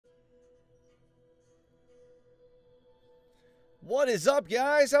What is up,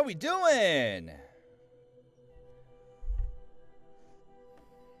 guys? How we doing?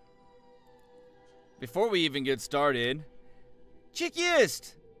 Before we even get started,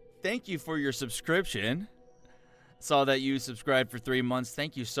 Chickiest, thank you for your subscription. Saw that you subscribed for 3 months.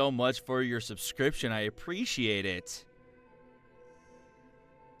 Thank you so much for your subscription. I appreciate it.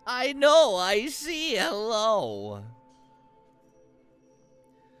 I know, I see. Hello.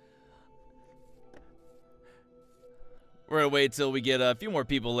 We're going to wait till we get a few more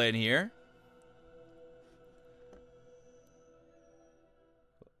people in here.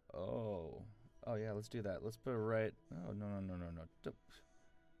 Oh, yeah, let's do that. Let's put it right. Oh, no.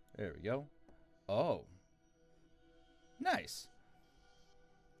 There we go. Oh. Nice.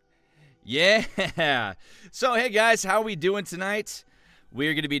 Yeah. So, hey, guys, how are we doing tonight?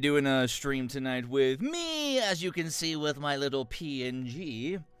 We're going to be doing a stream tonight with me, as you can see with my little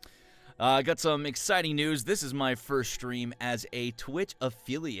PNG. Got some exciting news. This is my first stream as a Twitch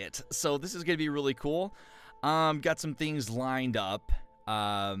affiliate, so this is going to be really cool. Got some things lined up.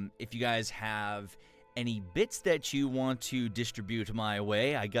 If you guys have any bits that you want to distribute my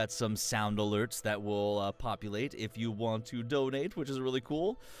way, I got some sound alerts that will populate if you want to donate, which is really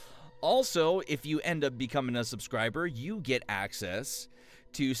cool. Also, if you end up becoming a subscriber, you get access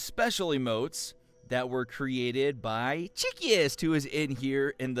to special emotes that were created by Chickiest, who is in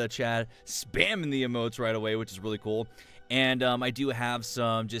here in the chat, spamming the emotes right away, which is really cool. And I do have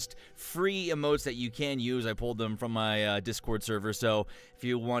some just free emotes that you can use. I pulled them from my Discord server, so if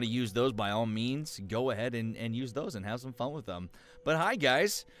you want to use those, by all means, go ahead and use those and have some fun with them. But hi,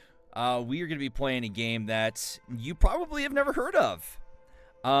 guys. We are going to be playing a game that you probably have never heard of.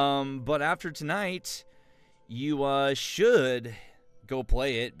 But after tonight, you should go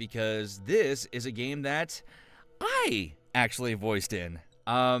play it, because this is a game that I actually voiced in.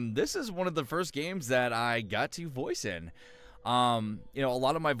 This is one of the first games that I got to voice in. You know, a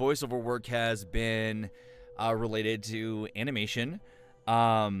lot of my voiceover work has been related to animation.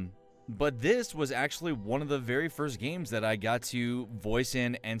 But this was actually one of the very first games that I got to voice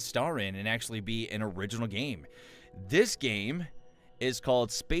in and star in and actually be an original game. This game is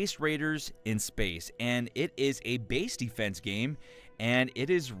called Space Raiders in Space, and it is a base defense game, and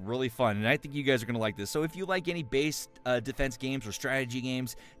it is really fun, and I think you guys are going to like this. So if you like any base defense games or strategy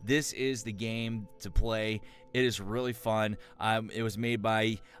games, this is the game to play. It is really fun. It was made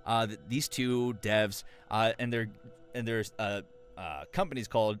by these two devs, and there's company's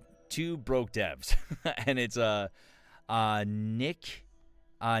called Two Broke Devs, and it's Nick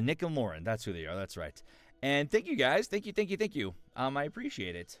and Lauren. That's who they are. That's right. And thank you, guys. Thank you. I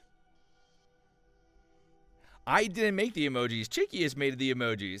appreciate it. I didn't make the emojis. Chickiest made the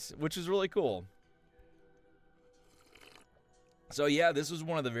emojis, which is really cool. So yeah, this was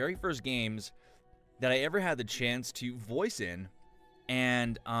one of the very first games that I ever had the chance to voice in.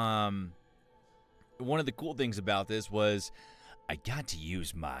 And one of the cool things about this was I got to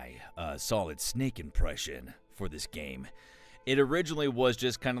use my Solid Snake impression for this game. It originally was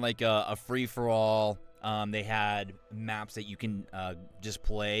just kind of like a free-for-all. They had maps that you can just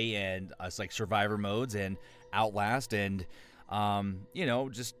play, and it's like survivor modes and Outlast, and you know,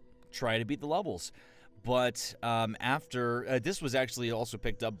 just try to beat the levels. But after this was actually also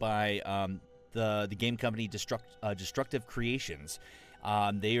picked up by the game company Destructive Creations.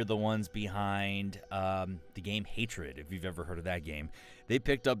 They are the ones behind the game Hatred, if you've ever heard of that game. They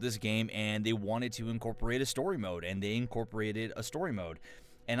picked up this game and they wanted to incorporate a story mode, and they incorporated a story mode.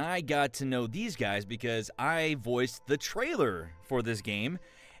 And I got to know these guys because I voiced the trailer for this game,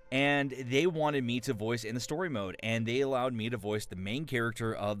 and they wanted me to voice in the story mode, and they allowed me to voice the main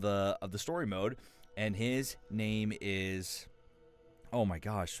character of the story mode, and his name is, oh my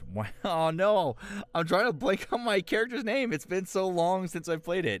gosh, oh no, I'm trying to blank on my character's name. It's been so long since I've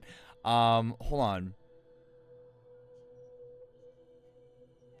played it. Hold on.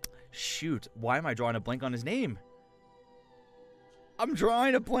 Shoot, why am I drawing a blank on his name? I'm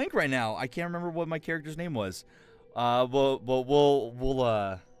drawing a blank right now. I can't remember what my character's name was. We'll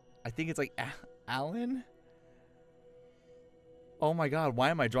I think it's like Alan. Oh my god, why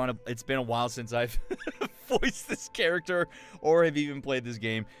am I drawing a... It's been a while since I've voiced this character or have even played this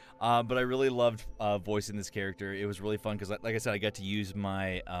game. But I really loved voicing this character. It was really fun because, like I said, I got to use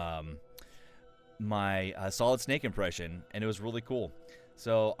my Solid Snake impression, and it was really cool.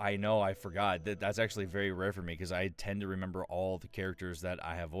 So I know I forgot. That's actually very rare for me because I tend to remember all the characters that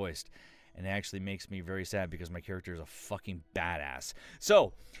I have voiced. And it actually makes me very sad because my character is a fucking badass.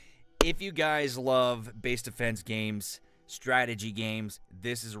 So, if you guys love base defense games, strategy games,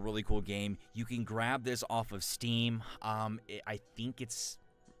 this is a really cool game. You can grab this off of Steam. I think it's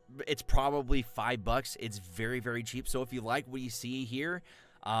it's probably $5. It's very, very cheap. So if you like what you see here,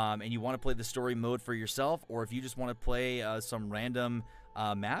 and you want to play the story mode for yourself, or if you just want to play some random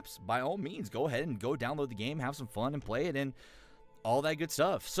maps, by all means, go ahead and go download the game, have some fun, and play it, and all that good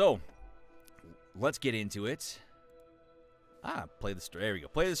stuff. So let's get into it. Play the story. There we go.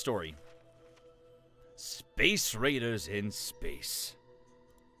 Play the story. Space Raiders in space.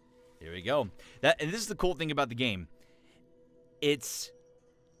 Here we go. And this is the cool thing about the game. It's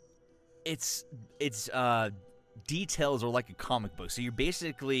details are like a comic book. So you're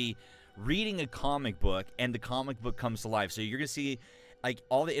basically reading a comic book, and the comic book comes to life. So you're gonna see like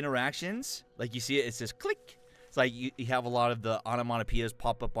all the interactions, like you see it says click. It's like you have a lot of the onomatopoeias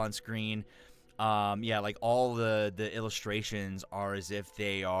pop up on screen. Yeah, like all the illustrations are as if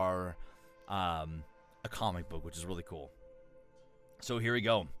they are a comic book, which is really cool. So here we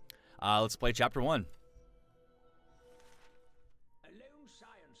go. Let's play chapter 1. A lone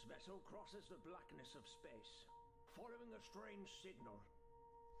science vessel crosses the blackness of space, following a strange signal.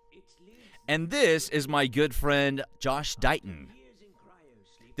 And this is my good friend Josh Dighton.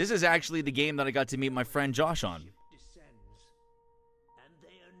 This is actually the game that I got to meet my friend Josh on.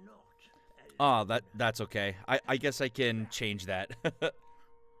 Oh, that's okay. I guess I can change that.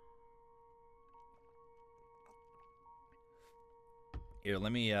 Here,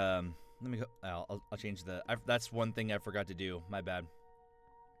 let me go. I'll change the. That's one thing I forgot to do. My bad.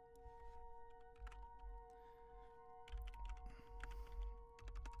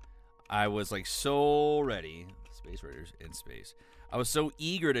 I was like so ready. Space Raiders in space. I was so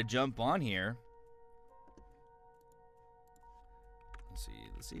eager to jump on here. Let's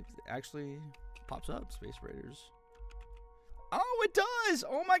see if it actually pops up. Space Raiders. Oh, it does!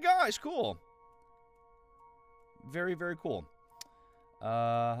 Oh my gosh, cool. Very, very cool.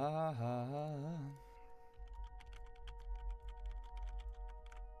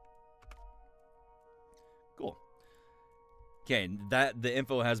 Cool. Okay, the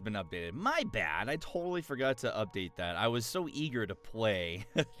info has been updated. My bad. I totally forgot to update that. I was so eager to play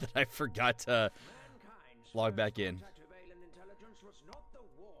that I forgot to log back in. Was not the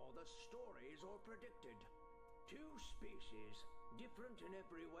war the stories or predicted. Two species, different in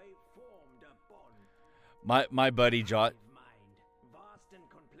every way, formed a bond. My buddy Josh. Vast and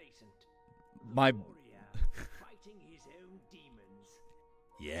complacent. My Fighting his own demons.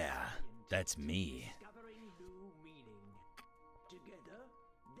 Yeah, that's me. Discovering new meaning. Together,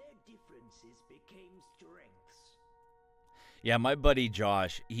 their differences became strengths. Yeah, my buddy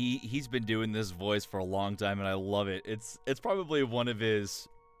Josh, he's been doing this voice for a long time, and I love it. It's probably one of his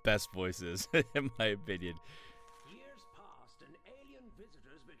best voices, in my opinion. Years passed, and alien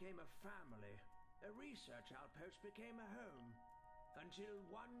visitors became a family. A research outpost became a home. Until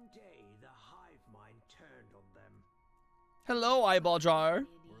one day, the hive mind turned on them. Hello, Eyeball Jar.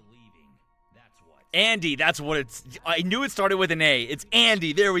 We're leaving. That's what. Andy, that's what it's. I knew it started with an A. It's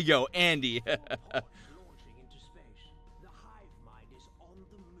Andy. There we go, Andy.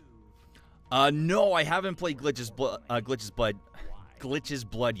 No, I haven't played Glitch's Blood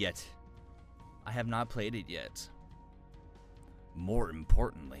yet. I have not played it yet. More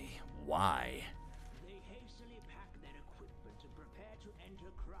importantly, why? They hastily pack their equipment and prepare to enter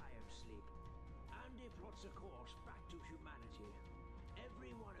cryosleep. Andy plots a course back to humanity.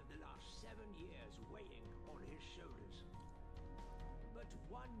 Every one of the last 7 years weighing on his shoulders. But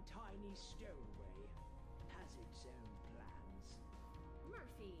one tiny stowaway has its own plans.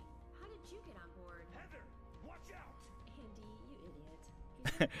 Murphy, how did you get on board? Heather, watch out!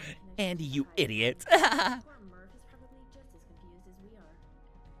 Andy, you idiot. Andy, you idiot. Poor Murph is probably just as confused as we are.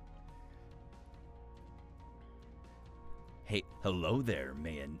 Hey, hello there,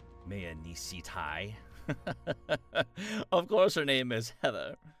 Maya Nisitai. Of course her name is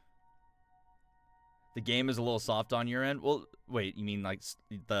Heather. The game is a little soft on your end? Well, wait, you mean like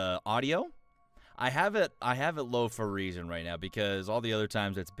the audio? I have it low for a reason right now because all the other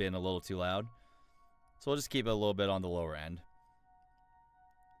times it's been a little too loud. So we'll just keep it a little bit on the lower end.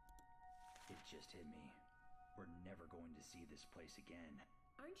 It just hit me. We're never going to see this place again.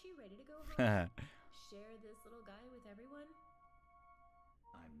 Aren't you ready to go home? Share this little guy with everyone?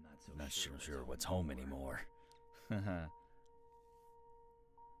 I'm Not sure what's home anymore. Yeah,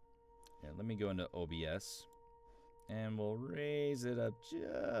 let me go into OBS. And we'll raise it up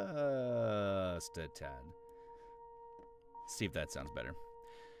just a tad. See if that sounds better.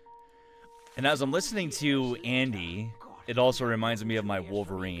 And as I'm listening to Andy, it also reminds me of my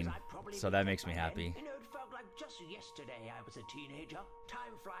Wolverine. So that makes me happy. You know, it felt like just yesterday I was a teenager.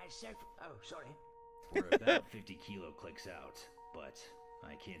 Time flies so... Oh, sorry. We're about 50 kilo clicks out, but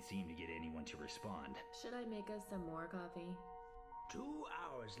I can't seem to get anyone to respond. Should I make us some more coffee? 2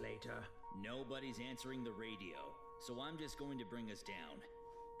 hours later. Nobody's answering the radio, so I'm just going to bring us down.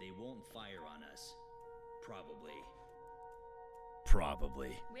 They won't fire on us. Probably.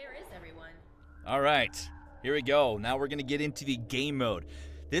 Probably. Where is everyone? All right, here we go. Now we're going to get into the game mode.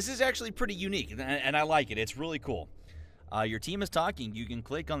 This is actually pretty unique, and I like it. It's really cool. Your team is talking. You can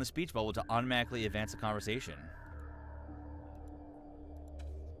click on the speech bubble to automatically advance the conversation.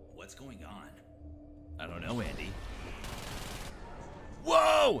 What's going on? I don't know, Andy.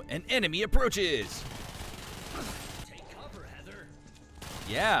 Whoa! An enemy approaches! Take cover, Heather.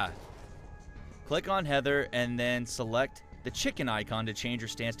 Yeah. Click on Heather and then select the chicken icon to change her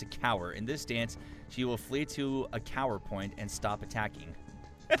stance to cower. In this stance, she will flee to a cower point and stop attacking.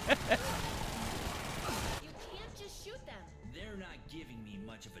 You can't just shoot them. They're not giving me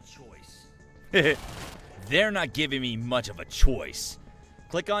much of a choice. They're not giving me much of a choice.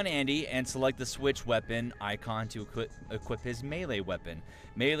 Click on Andy and select the switch weapon icon to equip his melee weapon.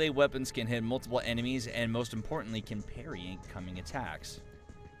 Melee weapons can hit multiple enemies and most importantly can parry incoming attacks.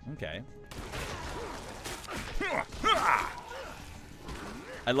 Okay.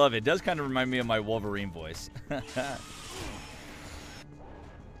 I love it. It does kind of remind me of my Wolverine voice.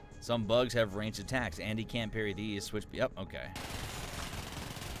 Some bugs have ranged attacks. Andy can't parry these. Switch. Yep, okay.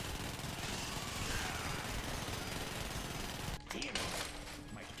 Damn it!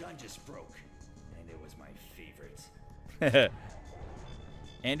 My gun just broke, and it was my favorite.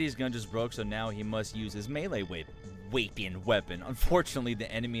 Andy's gun just broke, so now he must use his melee weapon. Unfortunately,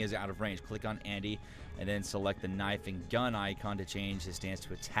 the enemy is out of range. Click on Andy and then select the knife and gun icon to change his stance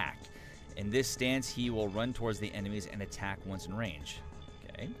to attack. In this stance, he will run towards the enemies and attack once in range.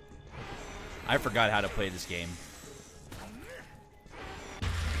 Okay. I forgot how to play this game.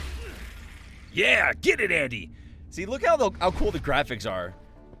 Yeah, get it, Andy! See, look how cool the graphics are.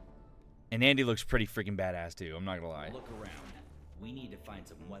 And Andy looks pretty freaking badass, too. I'm not gonna lie. Look around. We need to find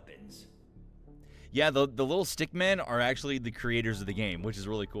some weapons. Yeah, the little stick men are actually the creators of the game, which is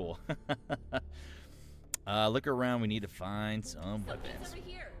really cool. Look around. We need to find some weapons. Over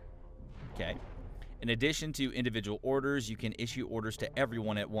here. Okay. In addition to individual orders, you can issue orders to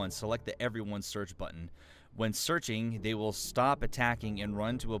everyone at once. Select the Everyone Search button. When searching, they will stop attacking and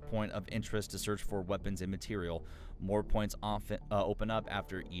run to a point of interest to search for weapons and material. More points often open up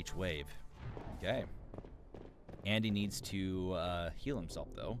after each wave. Okay. Andy needs to heal himself,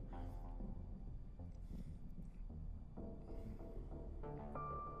 though.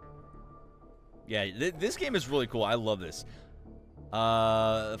 Yeah, this game is really cool. I love this.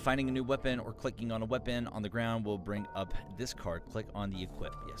 Finding a new weapon or clicking on a weapon on the ground will bring up this card. Click on the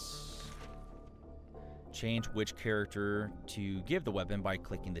equip. Yes. Change which character to give the weapon by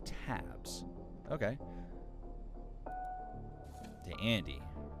clicking the tabs. Okay. To Andy.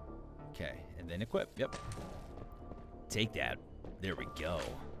 Okay, and then equip. Yep. Take that. There we go.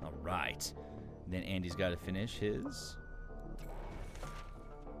 All right. And then Andy's got to finish his.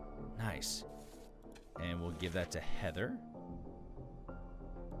 Nice. And we'll give that to Heather.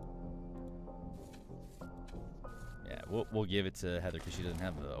 Yeah, we'll give it to Heather because she doesn't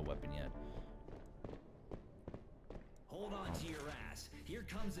have a weapon yet. Hold on to your ass. Here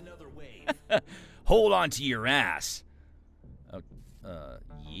comes another wave. Hold on to your ass. Oh,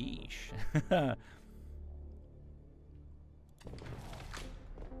 yeesh.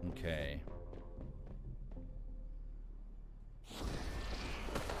 Okay.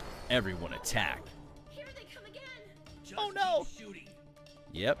 Everyone attack. Here they come again. Just Oh, no. keep shooting.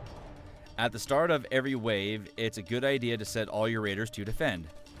 Yep. At the start of every wave, it's a good idea to set all your raiders to defend.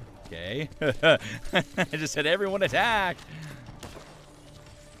 Okay. I just said everyone attack.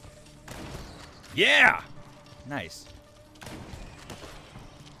 Yeah. Nice.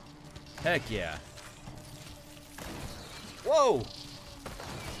 Heck yeah. Whoa.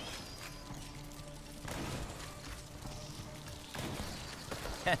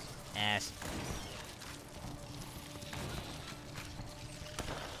 Ass.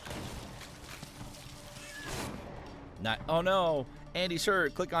 Not. Oh no. Andy's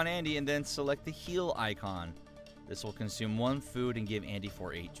hurt. Click on Andy and then select the heal icon. This will consume 1 food and give Andy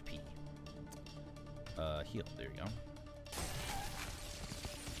 4 HP. Heal. There you go.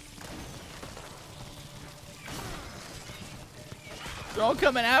 They're all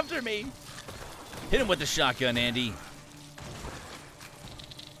coming after me. Hit him with the shotgun, Andy.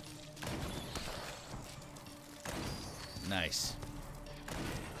 Nice.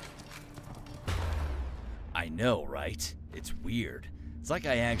 I know, right? It's weird. It's like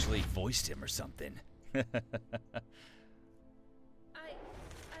I actually voiced him or something. I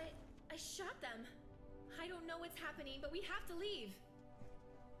shot them. I don't know what's happening, but we have to leave.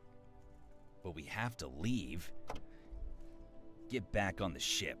 But we have to leave? get back on the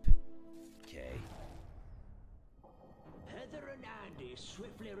ship. Okay. Heather and Andy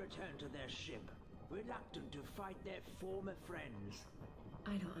swiftly return to their ship, reluctant to fight their former friends.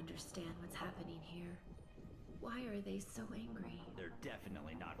 I don't understand what's happening here. Why are they so angry? They're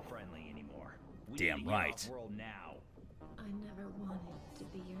definitely not friendly anymore. We Damn need to get right. off-world now. I never wanted to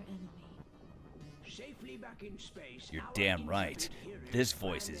be your enemy. Safely back in space. You're our damn right. intrepid heroes This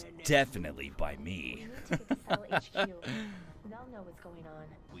plan voice is their next definitely by We me. need to get to Cell HQ. They'll know what's going on.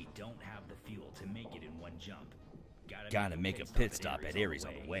 We don't have the fuel to make it in one jump. Gotta make a pit stop at Ares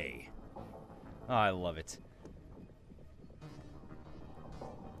on the way. Oh, I love it.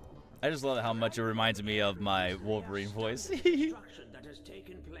 I just love how much it reminds me of my Wolverine voice. destruction that has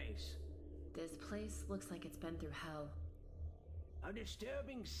taken place. This place looks like it's been through hell. A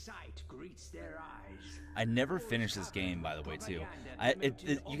disturbing sight greets their eyes. I never finished this game, by the way, too.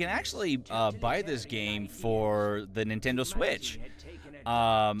 You can actually buy this game for the Nintendo Switch.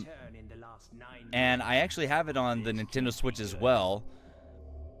 And I actually have it on the Nintendo Switch as well.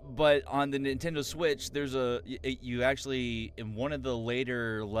 But on the Nintendo Switch, there's you actually, in one of the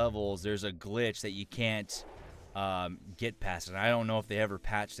later levels, there's a glitch that you can't get past. And I don't know if they ever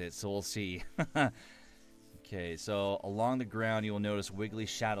patched it, so we'll see. Okay, so along the ground, you will notice wiggly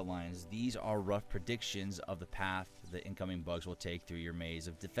shadow lines. These are rough predictions of the path the incoming bugs will take through your maze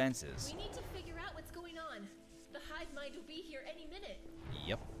of defenses. We need to figure out what's going on. The hive mind will be here any minute.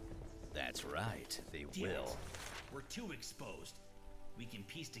 Yep, that's right. They Damn it. will. We're too exposed. We can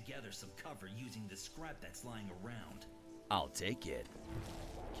piece together some cover using the scrap that's lying around. I'll take it.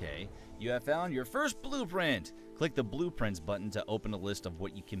 Okay, you have found your first blueprint. Click the blueprints button to open a list of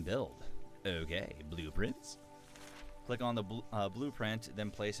what you can build. Okay, blueprints. Click on the blueprint,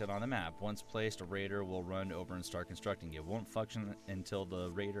 then place it on the map. Once placed, a raider will run over and start constructing. It won't function until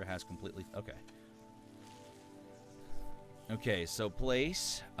the raider has completely... Okay. Okay, so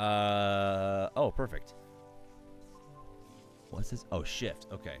place... oh, perfect. What's this? Oh, shift.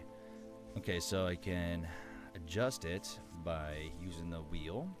 Okay. Okay, so I can adjust it by using the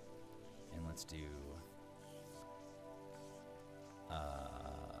wheel. And let's do...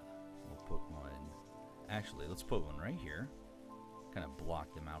 we'll put one... Actually, let's put one right here. Kind of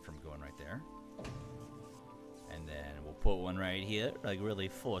block them out from going right there. And then we'll put one right here. Like, really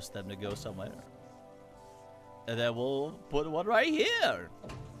force them to go somewhere. And then we'll put one right here.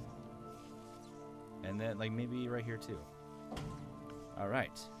 And then, like, maybe right here, too.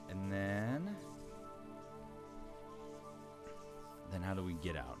 Alright. And then... Then how do we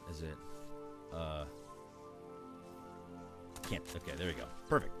get out? Is it... Can't. Okay, there we go.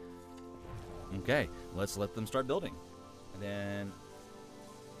 Perfect. Okay, let's let them start building. And then...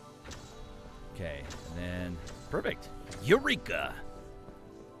 Okay, and then... Perfect. Eureka!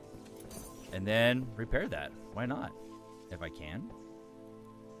 And then repair that. Why not? If I can.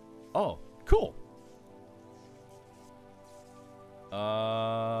 Oh, cool.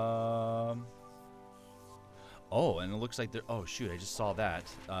 Oh, and it looks like they're... Oh, shoot, I just saw that.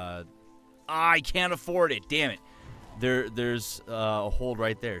 I can't afford it. Damn it. There's a hold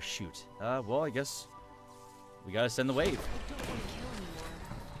right there. Shoot. Well, I guess we gotta send the wave. I don't want to kill anymore.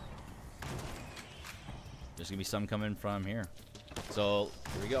 There's gonna be some coming from here. So,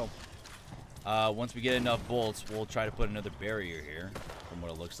 here we go. Once we get enough bolts, we'll try to put another barrier here, from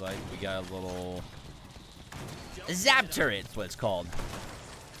what it looks like. We got a little... Zap turret, that's what it's called.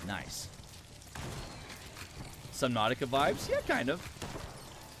 Nice. Subnautica vibes? Yeah, kind of.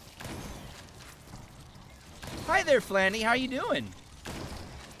 Hi there, Flanny. How you doing?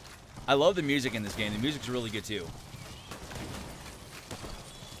 I love the music in this game. The music's really good, too.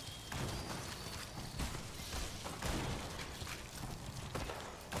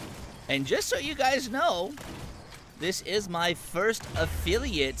 And just so you guys know, this is my first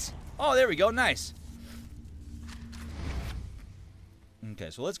affiliate. Oh, there we go. Nice.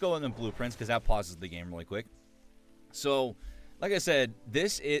 Okay, so let's go in the blueprints, because that pauses the game really quick. So, like I said,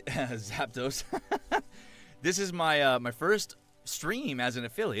 this is... Zapdos. This is my my first stream as an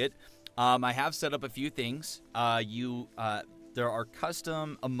affiliate. I have set up a few things. There are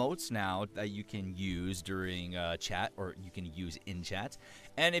custom emotes now that you can use during chat, or you can use in chat.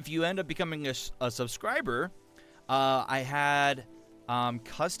 And if you end up becoming a subscriber, I had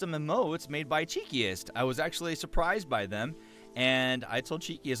custom emotes made by Cheekiest. I was actually surprised by them. And I told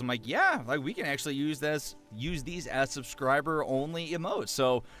Cheekiest, I'm like, yeah, like we can actually use these as subscriber-only emotes.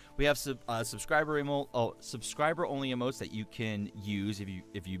 So we have subscriber-only emotes that you can use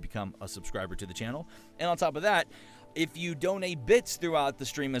if you become a subscriber to the channel. And on top of that, if you donate bits throughout the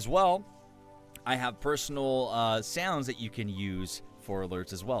stream as well, I have personal sounds that you can use for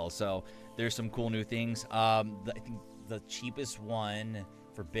alerts as well. So there's some cool new things. I think the cheapest one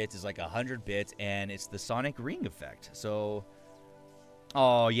for bits is like 100 bits, and it's the sonic ring effect. So,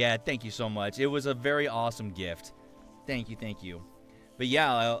 oh yeah, thank you so much. It was a very awesome gift. Thank you, thank you. But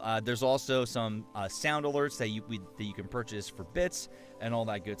yeah, there's also some sound alerts that you can purchase for bits and all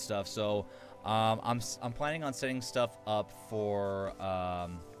that good stuff. So I'm planning on setting stuff up for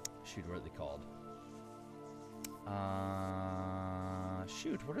shoot, what are they called?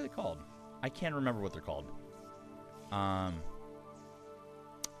 Shoot, what are they called? I can't remember what they're called. I'll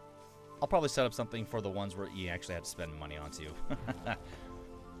probably set up something for the ones where you actually have to spend money on too.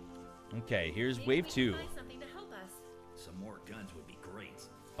 Okay, here's wave 2. Something to help us. Some more guns would be great.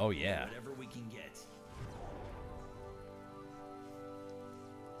 Oh yeah. Whatever we can get.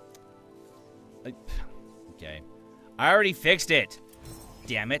 Okay. I already fixed it.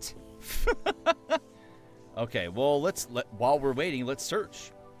 Damn it. Okay, well, while we're waiting, let's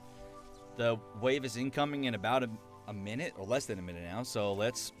search. The wave is incoming in about a minute or less than a minute now, so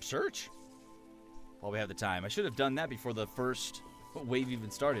let's search while we have the time. I should have done that before the first wave even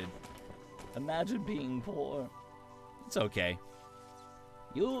started. Imagine being poor. It's okay.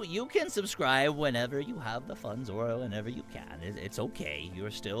 You can subscribe whenever you have the funds or whenever you can. It's okay. You're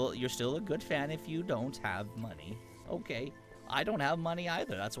still a good fan if you don't have money. Okay. I don't have money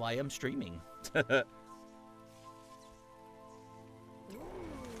either. That's why I'm streaming.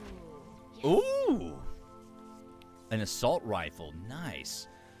 Ooh. An assault rifle. Nice.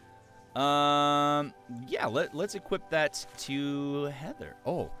 Yeah, let's equip that to Heather.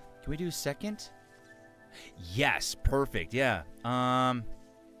 Oh, can we do second? Yes, perfect. Yeah. Yeah,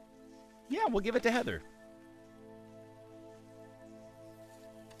 we'll give it to Heather.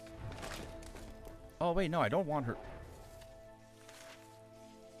 Oh, wait, no, I don't want her.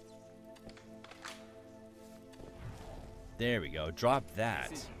 There we go. Drop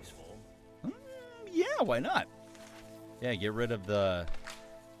that. Yeah, why not? Yeah, get rid of the...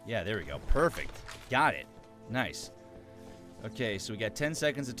 Yeah, there we go. Perfect. Got it. Nice. Okay, so we got 10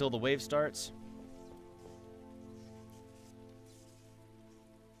 seconds until the wave starts.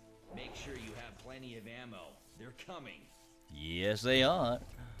 Make sure you have plenty of ammo. They're coming. Yes, they are.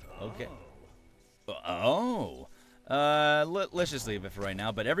 Okay. Oh. Let's just leave it for right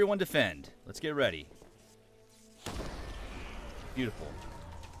now, but everyone defend. Let's get ready. Beautiful.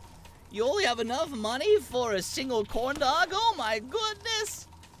 You only have enough money for a single corn dog? Oh my goodness!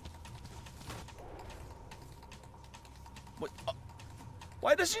 What?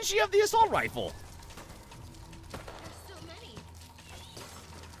 Why doesn't she have the assault rifle? There's so many.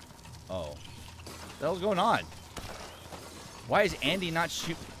 Oh. What the hell's going on? Why is Andy not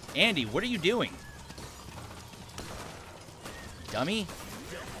shoot? Andy, what are you doing? Dummy?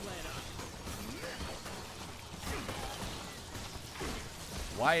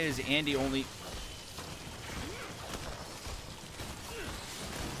 Why is Andy only...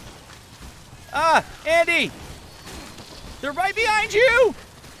 Ah! Andy! They're right behind you!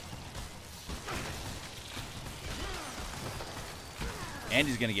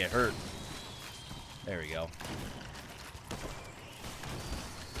 Andy's gonna get hurt. There we go.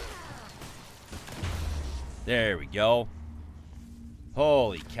 There we go.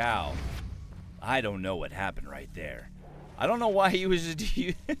 Holy cow. I don't know what happened right there. I don't know why he was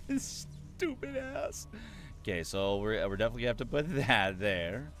just stupid ass. Okay, so we're definitely gonna have to put that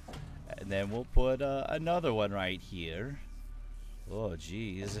there, and then we'll put another one right here. Oh,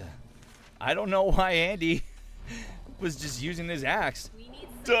 jeez. I don't know why Andy was just using his axe. We need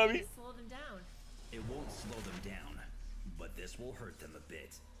Dummy. something to slow them down. It won't slow them down, but this will hurt them a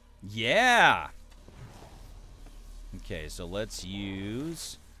bit. Yeah. Okay, so let's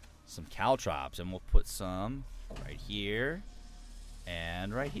use some caltrops, and we'll put some right here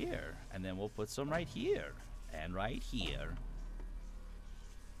and right here, and then we'll put some right here and right here.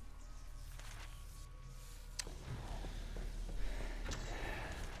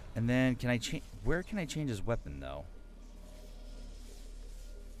 And then can I change? Where can I change his weapon though?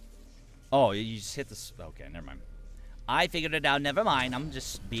 Oh, you just hit this. Okay, never mind. I figured it out. Never mind. I'm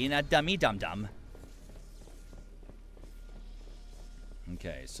just being a dummy dum-dum.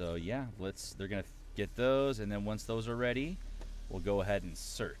 Okay, so yeah, they're gonna get those, and then once those are ready, we'll go ahead and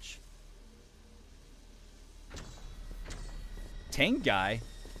search. Tank guy?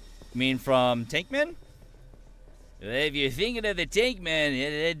 You mean from Tankman? If you're thinking of the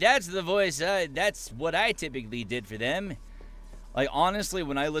Tankman, that's the voice. That's what I typically did for them. Like, honestly,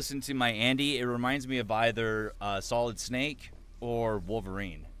 when I listen to my Andy, it reminds me of either Solid Snake or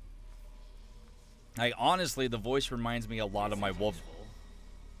Wolverine. Like, honestly, the voice reminds me a lot of my Wolverine.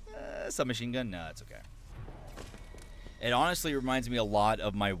 Submachine gun? No, it's okay. It honestly reminds me a lot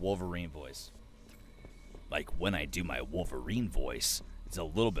of my Wolverine voice. Like when I do my Wolverine voice, it's a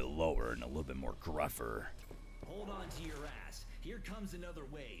little bit lower and a little bit more gruffer. Hold on to your ass. Here comes another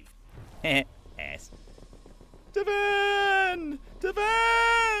wave. Ass. Defend!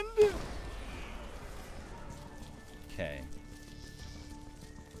 Defend! Okay.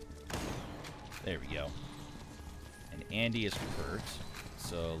 There we go. And Andy is hurt,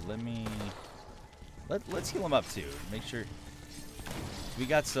 so let's heal him up too. Make sure we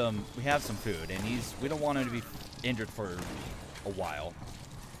have some food, and we don't want him to be injured for a while.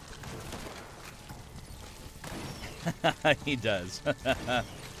 He does.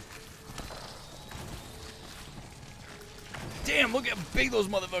 Damn, look how big those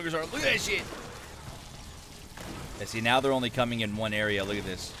motherfuckers are. Look at that shit. Yeah, see, now they're only coming in one area. Look at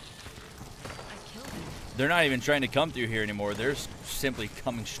this. They're not even trying to come through here anymore. They're simply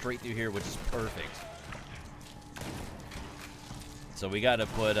coming straight through here, which is perfect. So we got to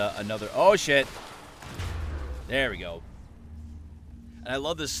put another... Oh, shit. There we go. And I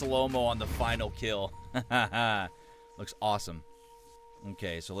love the slow-mo on the final kill. Looks awesome.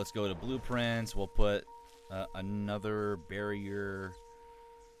 Okay, so let's go to blueprints. We'll put another barrier.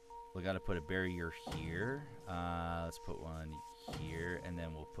 We got to put a barrier here. Let's put one here, and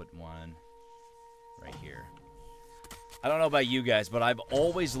then we'll put one right here. I don't know about you guys, but I've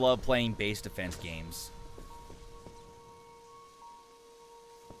always loved playing base defense games.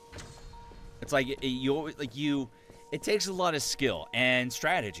 It's like it takes a lot of skill and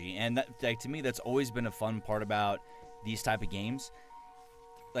strategy, and that, like, to me, that's always been a fun part about these type of games.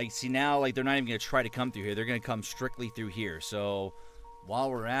 Like, see, now, like, they're not even going to try to come through here. They're going to come strictly through here. So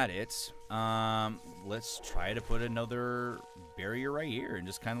while we're at it, let's try to put another barrier right here and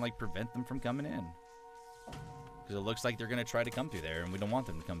just kind of like prevent them from coming in, because it looks like they're going to try to come through there, and we don't want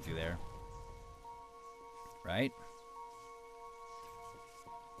them to come through there, right?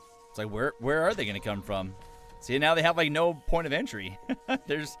 It's like, where are they going to come from? See, now they have like no point of entry.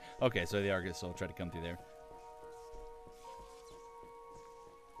 Okay, so they are going to still try to come through there.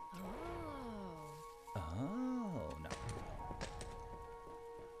 Oh, no.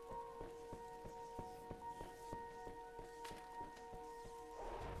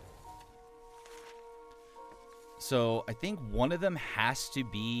 So I think one of them has to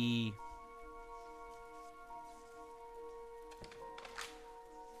be...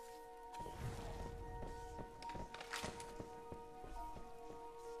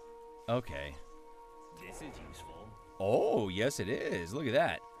 Okay. This is useful. Oh, yes it is. Look at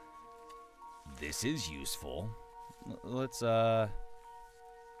that. This is useful. Let's, yeah,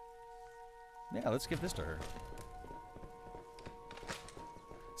 let's give this to her.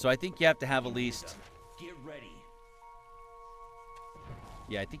 So I think you have to have at least... Get ready.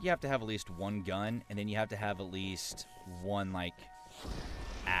 Yeah, I think you have to have at least one gun, and then you have to have at least one, like,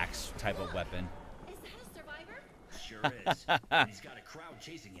 axe type of weapon. Is that a survivor? Sure is. And he's got a crowd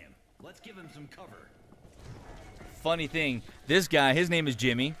chasing him. Let's give him some cover. Funny thing, this guy, his name is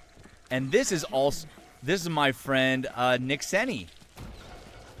Jimmy, and this is my friend, Nick Senny.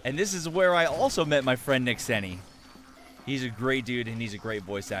 And this is where I also met my friend Nick Senny. He's a great dude, and he's a great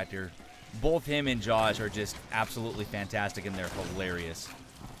voice actor. Both him and Josh are just absolutely fantastic, and they're hilarious.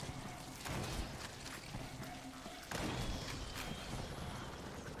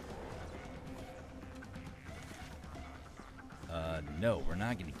 No, we're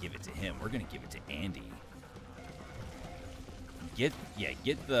not going to give it to him. We're going to give it to Andy. Get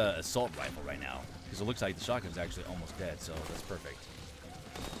the assault rifle right now, because it looks like the shotgun's actually almost dead, so that's perfect.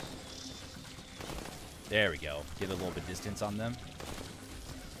 There we go. Get a little bit of distance on them.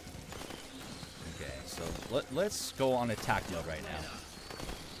 Okay, so let's go on attack mode right now.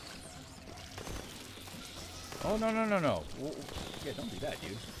 Oh, no. Well, yeah, don't do that,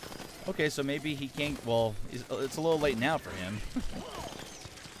 dude. Okay, so maybe he can't... Well, it's a little late now for him.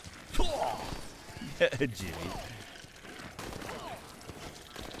 Jimmy.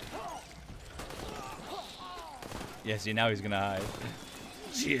 Yeah, see, now he's gonna hide.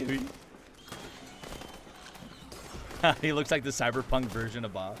 Jimmy. He looks like the cyberpunk version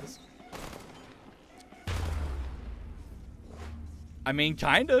of Boz. I mean,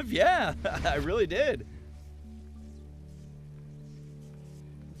 kind of, yeah. I really did.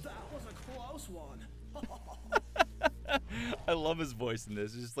 That was a close one. I love his voice in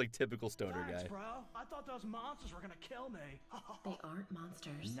this. It's just like typical stoner Thanks, guy. bro. I thought those monsters were gonna kill me. They aren't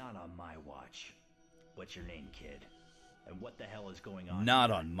monsters. Not on my watch. What's your name, kid? And what the hell is going on? Not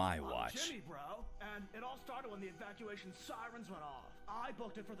here? on my I'm watch. Jimmy, bro. And it all started when the evacuation sirens went off. I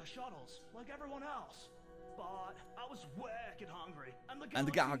booked it for the shuttles, like everyone else. But I was wicked hungry. And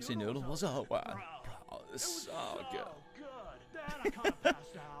the Galaxy Noodle was up. wow. Bro, Oh, it this was is so good. good. They I kind of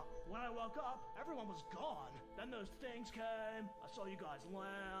passed out. When I woke up, everyone was gone. Then those things came. I saw you guys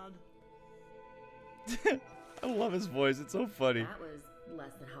land. I love his voice. It's so funny. That was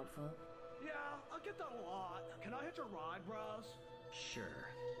less than helpful. Yeah, I get that a lot. Can I hitch a ride, bros? Sure.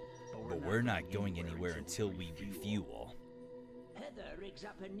 But we're not going anywhere until we refuel. Heather rigs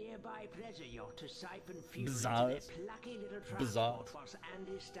up a nearby pleasure yacht to siphon fuel Bizarre. into their plucky little Bizarre. transport whilst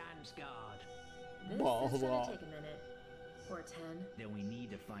Andy stands guard. This Blah, is blah. gonna take a minute. Or 10. Then we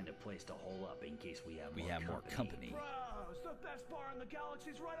need to find a place to hole up in case we have more company. Bros, the best bar in the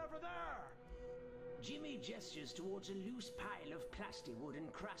galaxy's right over there. Jimmy gestures towards a loose pile of plastiwood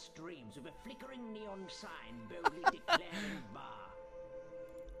and crushed dreams with a flickering neon sign boldly declaring bar.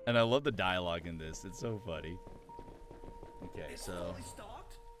 And I love the dialogue in this. It's so funny. Okay, so Fully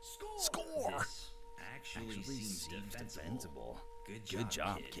stocked? Score! This actually seems defensible. Good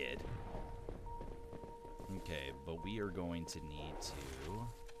job, kid. Okay, but we are going to need to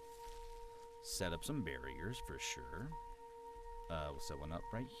set up some barriers for sure. We'll set one up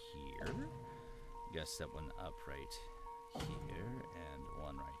right here. You gotta set one up right here, and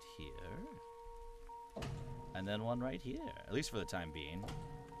one right here. And then one right here, at least for the time being.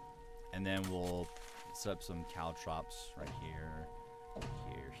 And then we'll set up some caltrops right here,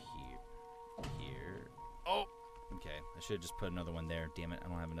 here. Oh! Okay, I should have just put another one there. Damn it, I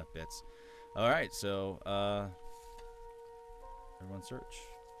don't have enough bits. Alright, so, everyone search.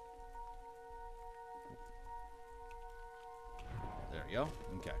 There we go.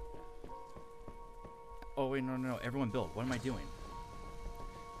 Okay. Oh, wait, no. Everyone build. What am I doing?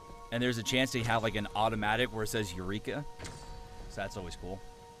 And there's a chance they have, like, an automatic where it says Eureka. So that's always cool.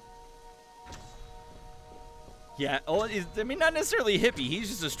 Yeah, oh, I mean, not necessarily hippie. He's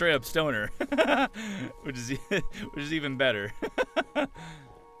just a straight-up stoner. which is even better.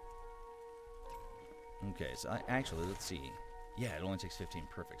 Okay, so actually, let's see. Yeah, it only takes 15.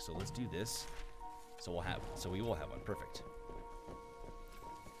 Perfect. So let's do this. So we will have one. Perfect.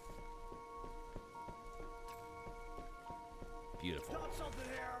 Beautiful. Got something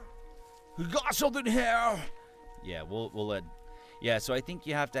here. We got something here. Yeah, we'll let. Yeah, so I think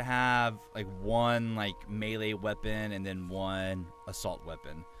you have to have like one like melee weapon and then one assault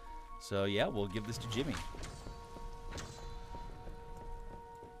weapon. So yeah, we'll give this to Jimmy.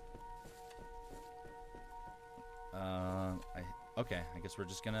 Okay, I guess we're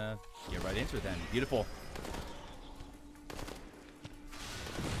just gonna get right into it then. Beautiful.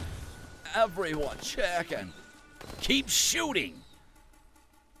 Everyone checking. Keep shooting.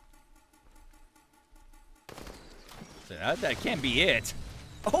 So that can't be it.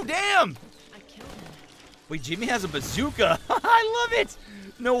 Oh, damn. I killed him. Wait, Jimmy has a bazooka. I love it.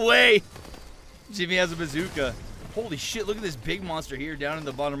 No way. Jimmy has a bazooka. Holy shit, look at this big monster here down in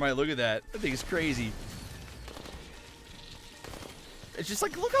the bottom right. Look at that. That thing is crazy. It's just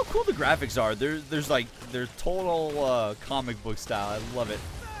like, look how cool the graphics are. They're total comic book style. I love it.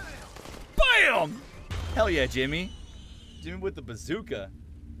 Bam! Hell yeah, Jimmy. Jimmy with the bazooka.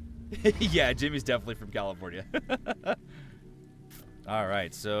 Yeah, Jimmy's definitely from California. All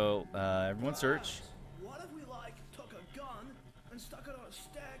right, so everyone search. What if we took a gun and stuck it on a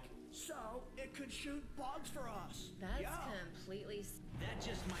stick so it could shoot bugs for us? That's Yeah. completely. That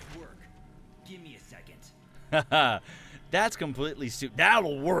just might work. Give me a second. That's completely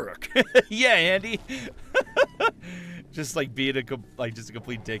that'll work. Yeah, Andy. Just like being just a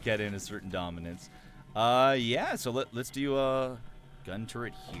complete dickhead in a certain dominance. Yeah. So let's do a gun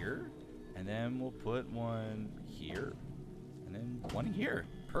turret here, and then we'll put one here, and then one here.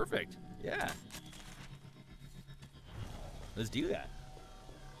 Perfect. Yeah. Let's do that.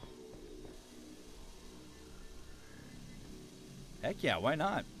 Heck yeah, why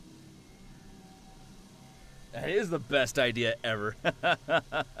not? That is the best idea ever.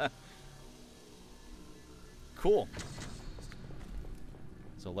 Cool.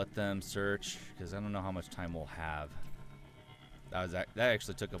 So let them search, because I don't know how much time we'll have. That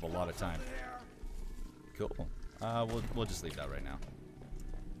actually took up a lot of time. Cool. We'll just leave that right now.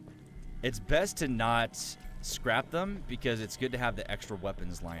 It's best to not scrap them, because it's good to have the extra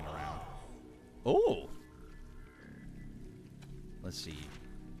weapons lying around. Oh! Let's see.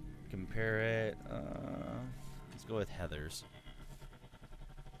 Compare it. Let's go with Heather's.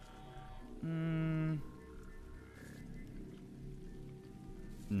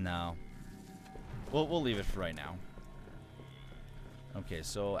 No. We'll leave it for right now. Okay,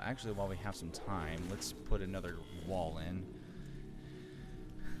 so actually while we have some time, let's put another wall in.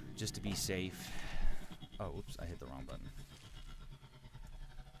 Just to be safe. Oh, oops, I hit the wrong button.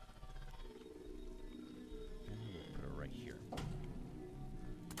 And we'll put it right here.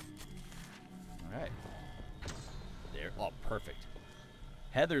 Alright. There. Oh, perfect.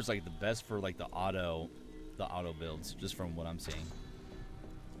 Heather's like the best for like the auto builds, just from what I'm seeing.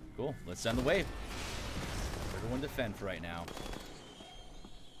 Cool. Let's send the wave. Everyone defend for right now.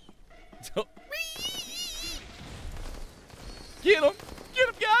 Get him! Get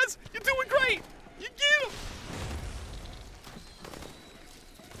him, guys! You're doing great! You get him!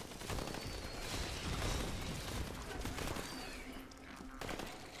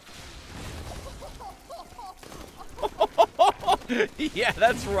 Yeah,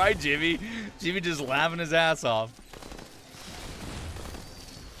 that's right, Jimmy. Jimmy just laughing his ass off.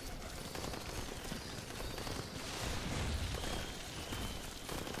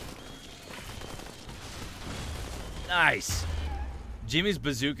 Nice. Jimmy's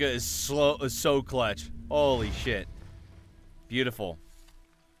bazooka is so clutch. Holy shit. Beautiful.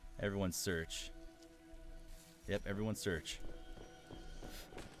 Everyone search. Yep, everyone search.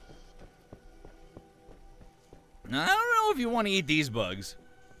 Now, I don't know if you want to eat these bugs.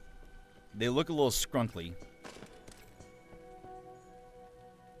 They look a little scrunkly.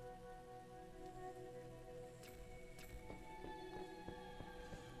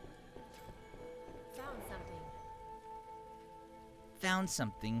 Found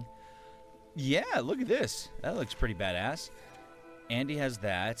something. Yeah, look at this. That looks pretty badass. Andy has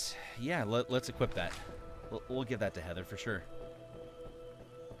that. Yeah, let's equip that. We'll give that to Heather for sure.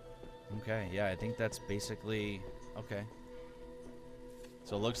 Okay, yeah, I think that's basically... Okay.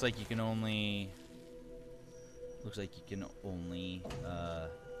 So it looks like you can only...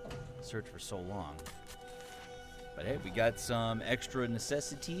 search for so long. But hey, we got some extra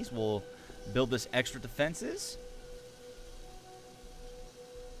necessities. We'll build this extra defenses.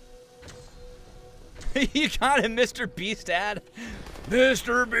 You got it, Mr. Beast ad.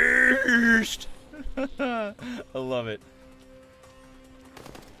 Mr. Beast. I love it.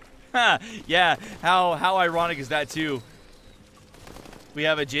 Yeah, how ironic is that too? We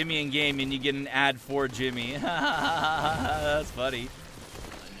have a Jimmy in game and you get an ad for Jimmy. That's funny.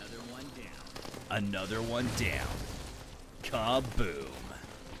 Another one down. Another one down. Kaboom.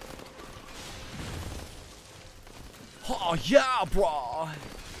 Oh yeah, bro.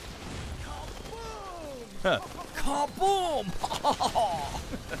 Kaboom!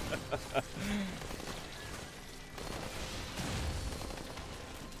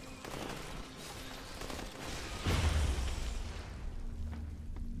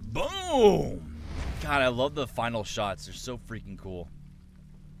 Boom! God, I love the final shots. They're so freaking cool.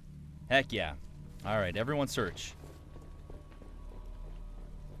 Heck yeah. Alright, everyone search.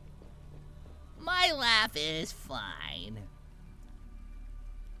 My laugh is fine.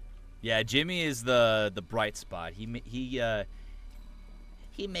 Yeah, Jimmy is the bright spot. He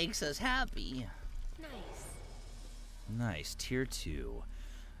makes us happy. Nice. Nice. Tier 2.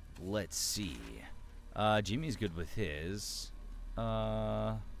 Let's see. Jimmy's good with his.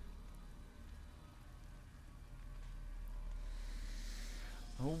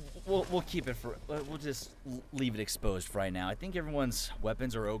 We'll keep it for... We'll just leave it exposed for right now. I think everyone's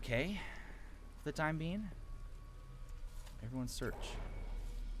weapons are okay for the time being. Everyone search.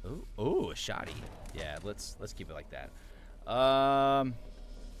 Oh, a shoddy. Yeah, let's keep it like that.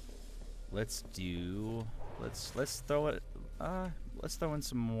 Let's throw it. Let's throw in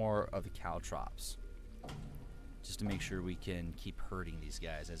some more of the caltrops, just to make sure we can keep hurting these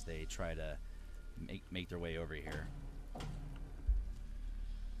guys as they try to make their way over here.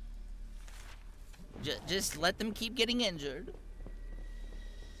 Just let them keep getting injured.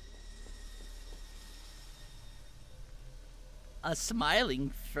 A smiling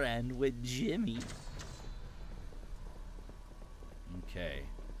friend with Jimmy. Okay.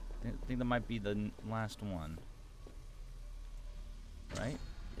 I think that might be the last one. Right?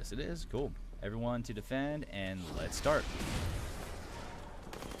 Yes, it is. Cool. Everyone to defend, and let's start.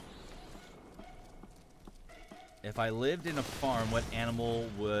 If I lived in a farm, what animal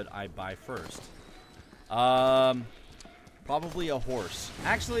would I buy first? Probably a horse.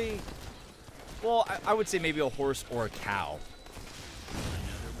 Actually, well, I would say maybe a horse or a cow.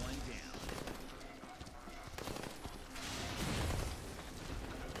 Another one down.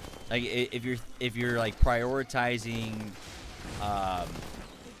 Like if you're like prioritizing, They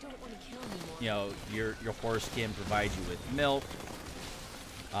don't want to kill anymore. you know, your horse can provide you with milk.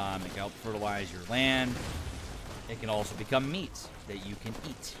 It can help fertilize your land. It can also become meat that you can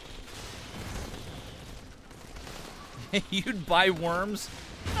eat. You'd buy worms?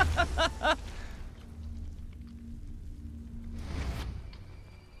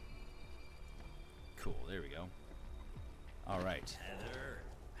 Cool, there we go. All right. Heather,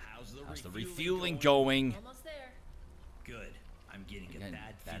 how's How's the refueling going? Almost there. Good. I'm getting a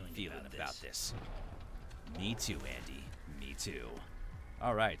bad feeling about this. Me too, Andy. Me too.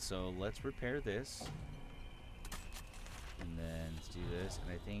 All right, so let's repair this. And then let's do this,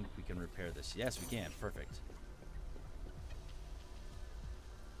 and I think we can repair this. Yes, we can. Perfect.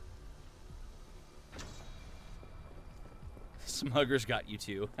 Smuggers got you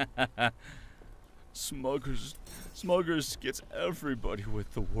too. Smuggers gets everybody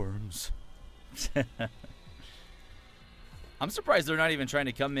with the worms. I'm surprised they're not even trying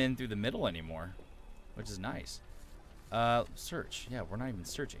to come in through the middle anymore, which is nice. Search. Yeah, we're not even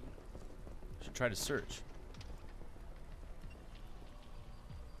searching. Should try to search.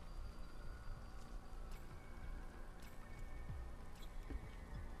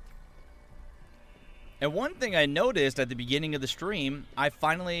 And one thing I noticed at the beginning of the stream, I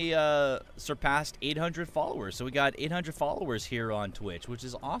finally surpassed 800 followers. So we got 800 followers here on Twitch, which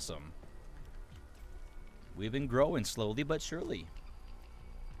is awesome. We've been growing slowly but surely.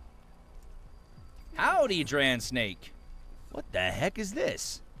 Howdy, Dran Snake. What the heck is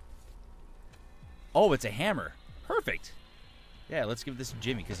this? Oh, it's a hammer. Perfect. Yeah, let's give this to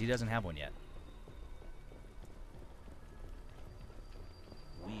Jimmy because he doesn't have one yet.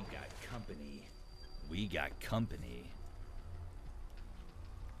 We got company. We got company.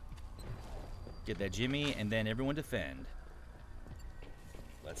 Get that, Jimmy, and then everyone defend.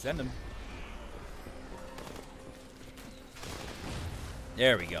 Let's send them.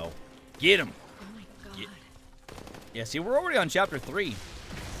 There we go. Get him. Oh my god. Yeah, see, we're already on chapter 3.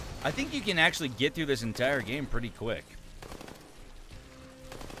 I think you can actually get through this entire game pretty quick.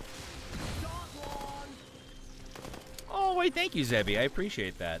 Oh, wait, thank you, Zebby. I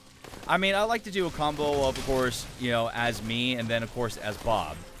appreciate that. I mean, I like to do a combo of course, you know, as me and then, of course, as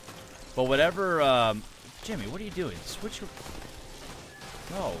Bob. But whatever, Jimmy, what are you doing? Switch your...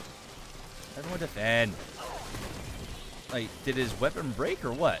 No. Everyone defend. Like, did his weapon break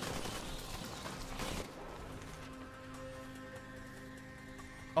or what?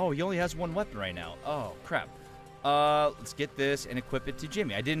 Oh, he only has one weapon right now. Oh, crap. Let's get this and equip it to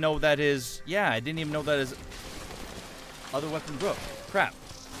Jimmy. I didn't know that his... Yeah, I didn't even know that his other weapon broke. Crap.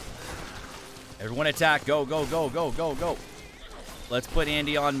 Everyone attack. Go, go, go, go, go, go. Let's put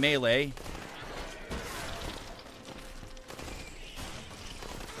Andy on melee.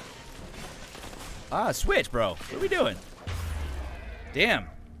 Ah, switch, bro. What are we doing? Damn.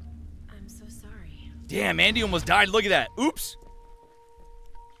 I'm so sorry. Damn, Andy almost died. Look at that. Oops.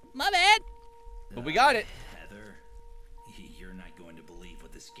 My bad. But we got it. Heather, you're not going to believe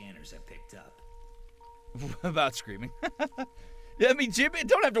what the scanners have picked up. About screaming. Yeah, I mean, Jimmy,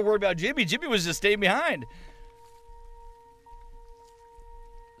 don't have to worry about Jimmy. Jimmy was just staying behind.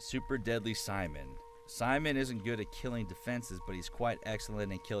 Super Deadly Simon. Simon isn't good at killing defenses, but he's quite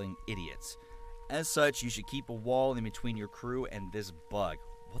excellent at killing idiots. As such, you should keep a wall in between your crew and this bug.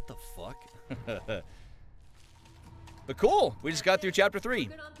 What the fuck? But cool. We just got through chapter 3.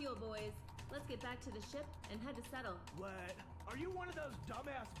 Good on fuel, boys. Let's get back to the ship and head to settle. Wait, are you one of those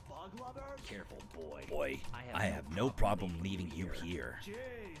dumbass bug lovers? Careful, boy. Boy, I have no problem leaving you here. Jeez,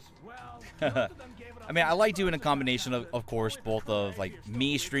 well, most of them gave it up. I mean, I like doing a combination of course, both of like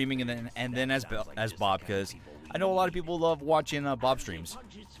me streaming and then as Bob, because I know a lot of people love watching Bob streams.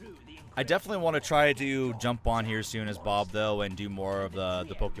 I definitely want to try to jump on here soon as Bob though and do more of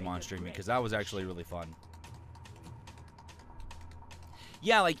the Pokemon streaming because that was actually really fun.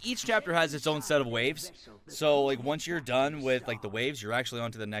 Yeah, like each chapter has its own set of waves. So like once you're done with like the waves, you're actually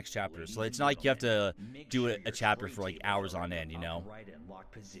on to the next chapter. So it's not like you have to do a chapter for like hours on end, you know.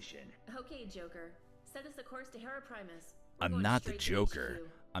 Okay, Joker. Set us a course to Hera Primus. We're I'm going not the straight to Joker. HQ.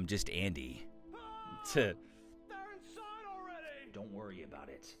 I'm just Andy. They're inside already. Don't worry about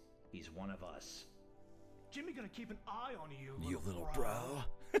it. He's one of us. Jimmy gonna keep an eye on you. You little bro.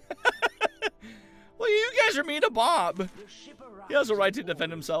 Well, you guys are mean to Bob. The ship arrives He has a right to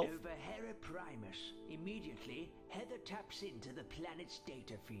defend himself. over Hera Primus. Immediately, Heather taps into the planet's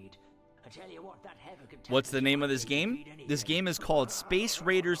data feed. I tell you what, that Heather can tap What's the into name my of this data game? feed anything. This game is called Space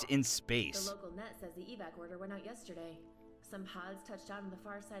Raiders in The Space. local net says the evac order went out yesterday. Some pods touched down on the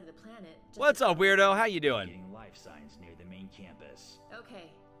far side of the planet. just What's up, weirdo? How you doing? Getting life signs near the main campus.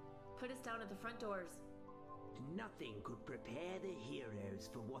 Okay. Put us down at the front doors. Nothing could prepare the heroes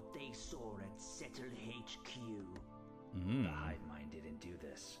for what they saw at Settle HQ. The hive mind didn't do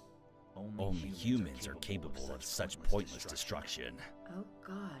this. Only humans are capable of such pointless destruction. Oh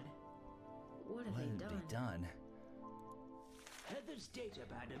God. What have they done? Heather's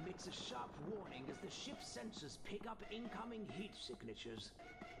datapad emits a sharp warning as the ship's sensors pick up incoming heat signatures.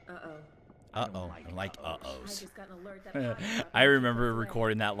 Uh-oh. Uh-oh. I like I uh-ohs. just got an alert that power dropped I in remember the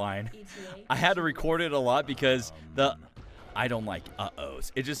recording that line. ETA. I had to record it a lot because I don't like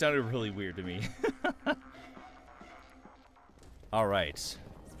uh-ohs. It just sounded really weird to me. All right. Spread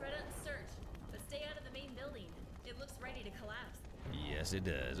out and search, but stay out of the main building. It looks ready to collapse. Yes, it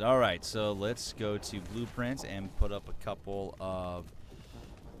does. All right, so let's go to blueprints and put up a couple of...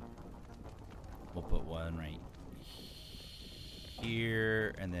 We'll put one right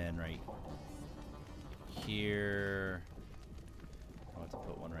here, and then right here. I want to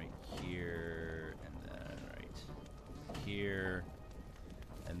put one right here, and then right here.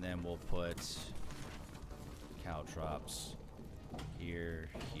 And then we'll put caltrops here,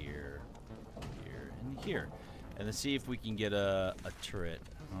 here, here, and here. And let's see if we can get a turret.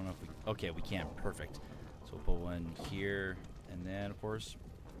 I don't know if we... Okay, we can. Perfect. So we'll put one here, and then, of course,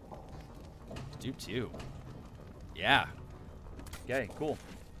 let's do 2. Yeah. Okay, cool.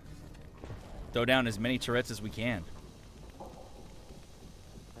 Throw down as many turrets as we can.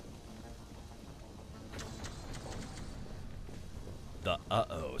 The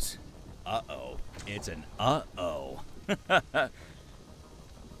uh-ohs. Uh-oh. It's an uh-oh.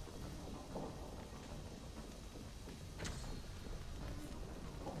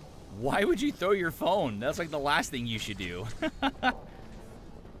 Why would you throw your phone? That's like the last thing you should do.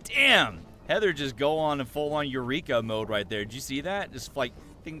 Damn. Heather just go on a full-on Eureka mode right there. Did you see that? Just like,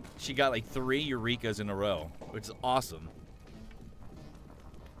 I think she got like 3 Eurekas in a row, which is awesome.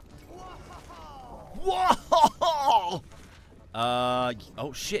 Whoa!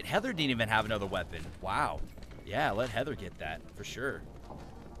 Oh shit, Heather didn't even have another weapon. Wow. Yeah, let Heather get that, for sure.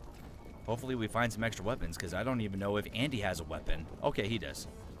 Hopefully we find some extra weapons, because I don't even know if Andy has a weapon. Okay, he does.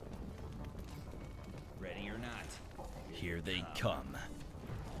 Ready or not. Here they come.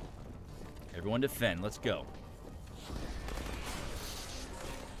 Everyone defend, let's go.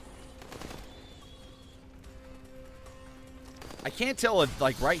 I can't tell if,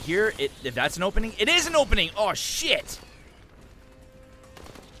 like, right here, if that's an opening. It is an opening! Oh, shit!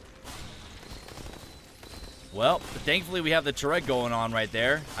 Well, thankfully we have the turret going on right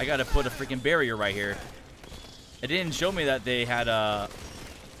there. I gotta put a freaking barrier right here. It didn't show me that they had a...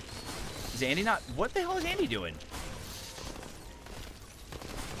 Is Andy not... What the hell is Andy doing?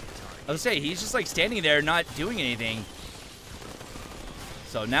 I was gonna say, he's just like standing there not doing anything.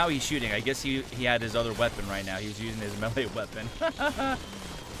 So now he's shooting. I guess he had his other weapon right now. He's using his melee weapon.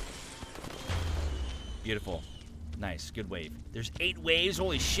 Beautiful. Nice. Good wave. There's 8 waves.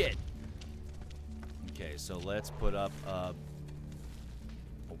 Holy shit. Okay, so let's put up a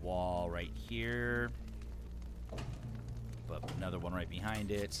wall right here. Put another one right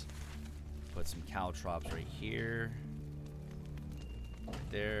behind it. Put some caltrops right here.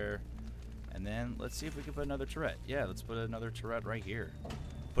 Right there. And then let's see if we can put another turret. Yeah, let's put another turret right here.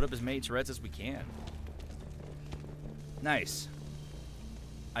 Put up as many turrets as we can. Nice.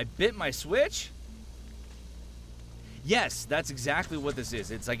 I bit my switch? Yes, that's exactly what this is.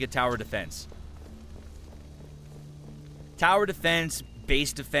 It's like a tower defense. Tower defense,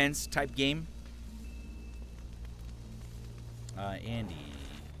 base defense type game. Andy.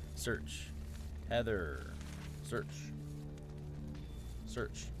 Search. Heather. Search.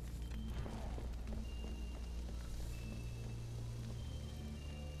 Search.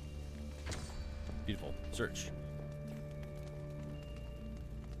 Beautiful. Search.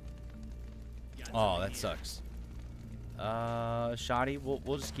 Oh, that sucks. Shoddy,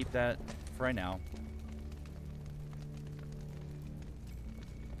 we'll just keep that for right now.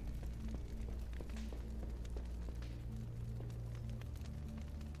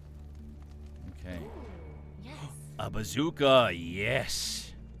 Okay. Yes. A bazooka,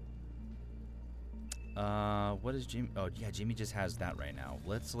 yes. What is Jimmy? Oh, yeah, Jimmy just has that right now.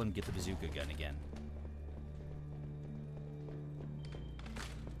 Let's let him get the bazooka gun again.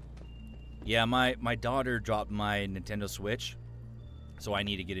 Yeah, my daughter dropped my Nintendo Switch, so I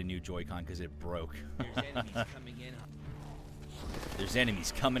need to get a new Joy-Con because it broke. There's enemies coming in. There's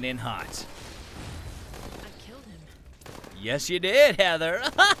enemies coming in hot. I killed him. Yes, you did, Heather.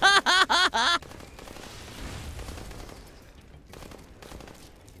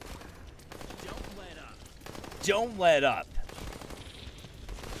 Don't let up. Don't let up.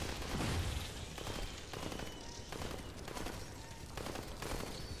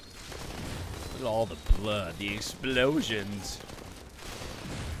 Look at all the blood, the explosions.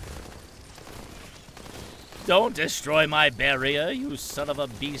 Don't destroy my barrier, you son of a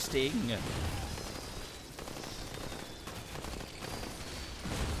bee sting.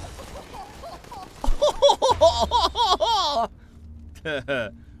 I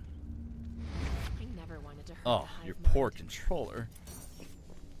never wanted to hurt Oh, the your hive poor mind. controller.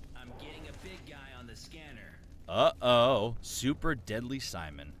 I'm getting a big guy on the scanner. Uh-oh. Super Deadly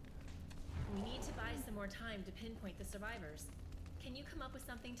Simon. We need to buy some more time to pinpoint the survivors. Can you come up with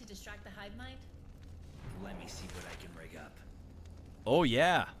something to distract the hive mind? Let me see what I can rig up. Oh,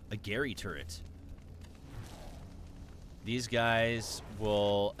 yeah. A Gary turret. These guys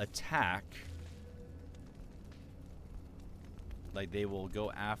will attack. Like, they will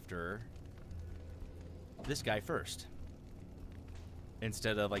go after this guy first.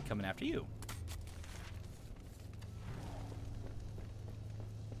 Instead of, like, coming after you.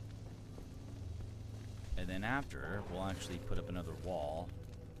 And then after, we'll actually put up another wall.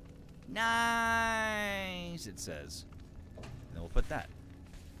 Nice, it says. And then we'll put that.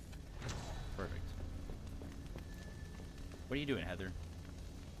 Perfect. What are you doing, Heather?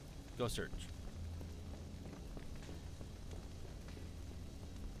 Go search.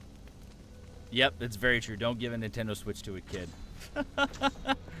 Yep, it's very true. Don't give a Nintendo Switch to a kid.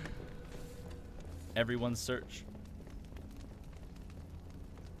 Everyone search.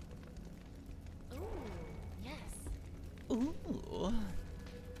 Ooh, yes. Ooh.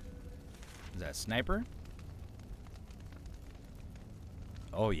 Is that a sniper?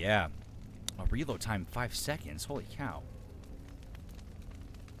 Oh, yeah. A reload time 5 seconds. Holy cow.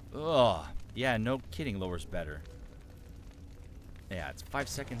 Ugh. Yeah, no kidding. Lower's better. Yeah, it's 5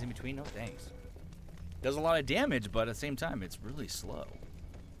 seconds in between. No thanks. Does a lot of damage, but at the same time, it's really slow.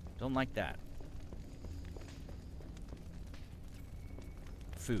 Don't like that.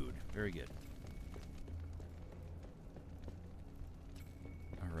 Food. Very good.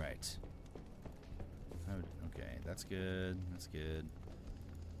 All right. Okay, that's good. That's good.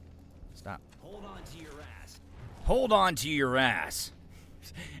 Stop. Hold on to your ass. Hold on to your ass.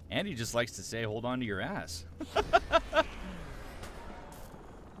 Andy just likes to say, hold on to your ass.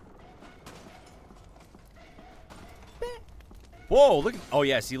 Whoa, look. Oh,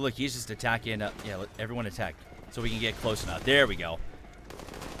 yeah, see, look, he's just attacking. Yeah, let everyone attack so we can get close enough. There we go.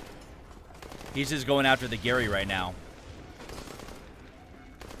 He's just going after the Gary right now.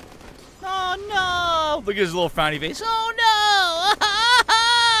 Oh, no. Look at his little frowny face. Oh, no.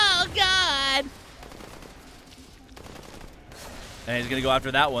 Oh, God. And he's going to go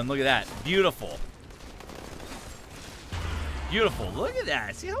after that one. Look at that. Beautiful. Beautiful. Look at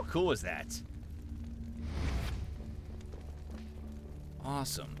that. See how cool is that?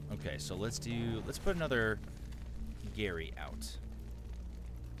 Awesome. Okay, so let's put another Gary out.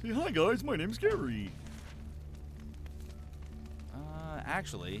 Say hi guys, my name's Gary.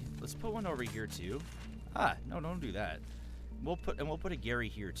 Actually, let's put one over here too. Ah, no, don't do that. We'll put a Gary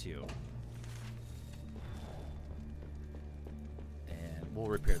here too. And we'll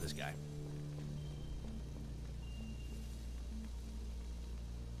repair this guy.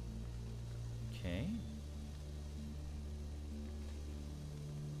 Okay.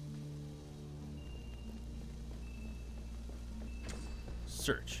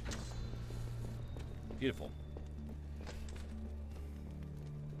 Search. Beautiful.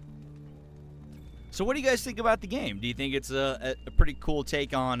 So what do you guys think about the game? Do you think it's a pretty cool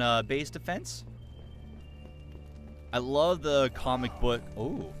take on base defense? I love the comic book.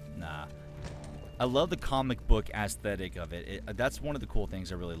 Oh, nah. I love the comic book aesthetic of it. That's one of the cool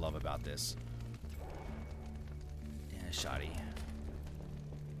things I really love about this. Yeah, shoddy.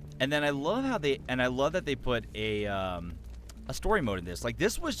 And then I love how that they put a story mode in this. Like,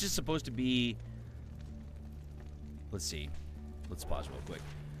 this was just supposed to be... Let's see. Let's pause real quick.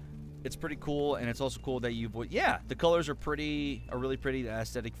 It's pretty cool, and it's also cool that you... Yeah, the colors are really pretty. The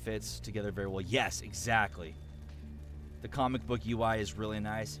aesthetic fits together very well. Yes, exactly. The comic book UI is really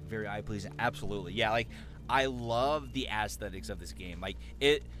nice. Very eye-pleasing. Absolutely. Yeah, like, I love the aesthetics of this game. Like,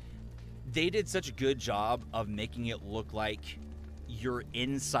 they did such a good job of making it look like you're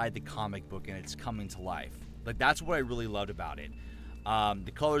inside the comic book and it's coming to life. Like, that's what I really loved about it.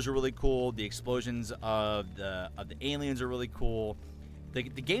 The colors are really cool. The explosions of the aliens are really cool. The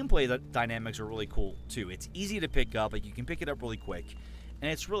gameplay dynamics are really cool too. It's easy to pick up. Like, you can pick it up really quick,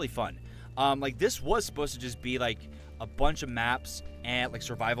 and it's really fun. Like, this was supposed to just be like a bunch of maps and like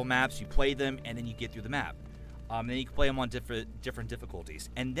survival maps. You play them and then you get through the map. Then you can play them on different difficulties.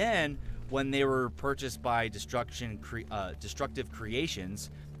 And then when they were purchased by Destructive Creations,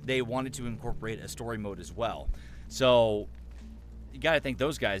 they wanted to incorporate a story mode as well. So you got to thank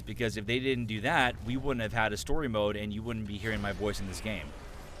those guys, because if they didn't do that, we wouldn't have had a story mode and you wouldn't be hearing my voice in this game.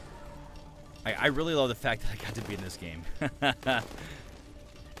 I really love the fact that I got to be in this game.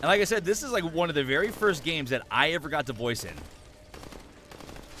 And like I said, this is like one of the very first games that I ever got to voice in.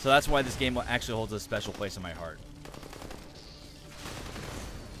 So that's why this game actually holds a special place in my heart.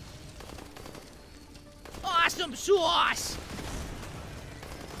 Awesome sauce!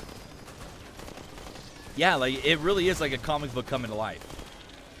 Yeah, like, it really is like a comic book coming to life.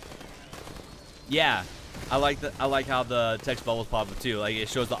 Yeah, I like how the text bubbles pop up too. Like, it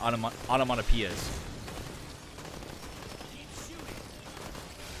shows the onomatopoeias.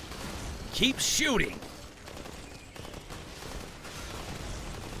 Keep shooting.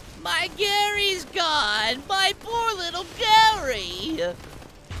 My Gary's gone. My poor little Gary.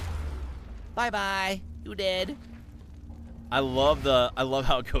 Bye-bye. You dead. I love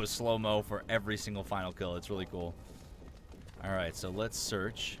how it goes slow-mo for every single final kill. It's really cool. All right, so let's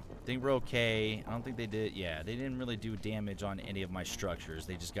search. I think we're okay. I don't think they did. Yeah, they didn't really do damage on any of my structures.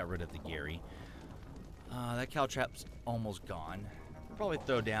 They just got rid of the Gary. That cow trap's almost gone. I'll probably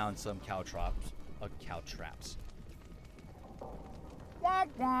throw down some cow traps. Cow traps. Womp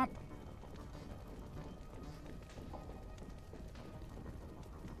womp.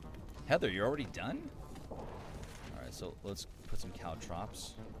 Heather, you're already done? Alright, so let's put some cow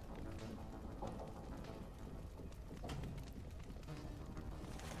traps.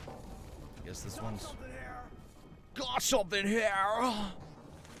 I guess this one's... Got something here!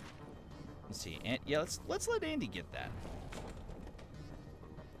 Let's see. Yeah, let's let Andy get that.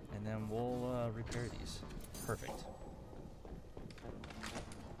 And then we'll repair these. Perfect.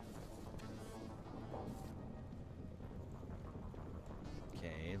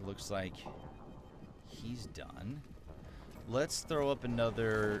 Okay, looks like he's done. Let's throw up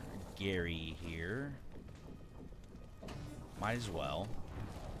another Gary here. Might as well.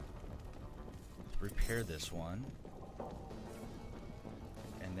 Let's repair this one.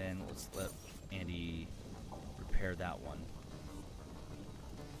 And then let's let Andy repair that one.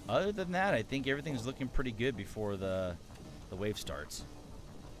 Other than that, I think everything's looking pretty good before the wave starts.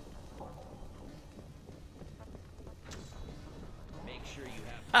 Make sure you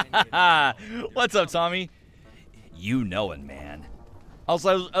have What's up, Tommy? You know it, man.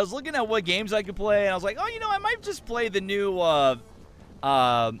 Also, I was looking at what games I could play, and I was like, oh, you know, I might just play the new, or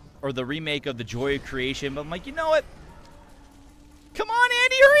the remake of The Joy of Creation. But I'm like, you know what? Come on,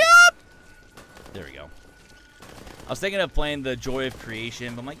 Andy, hurry up! There we go. I was thinking of playing The Joy of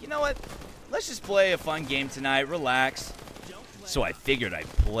Creation, but I'm like, you know what? Let's just play a fun game tonight, relax. So I figured I'd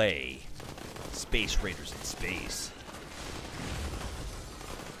play Space Raiders in Space.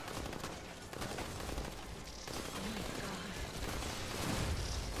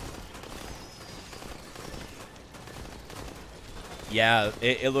 Yeah,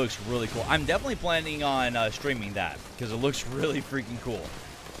 it looks really cool. I'm definitely planning on streaming that because it looks really freaking cool.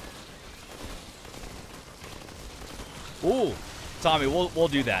 Ooh, Tommy, we'll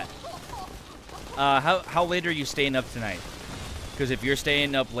do that. How late are you staying up tonight? Because if you're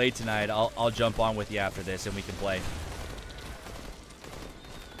staying up late tonight, I'll jump on with you after this and we can play.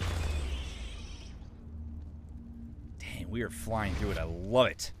 Dang, we are flying through it. I love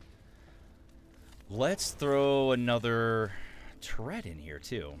it. Let's throw another turret in here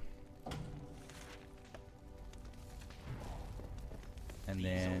too. And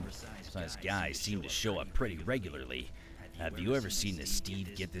then these guys seem to show up pretty regularly. Have you ever seen a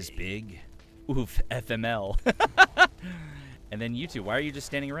Steve get this big? Oof, FML. And then you two, why are you just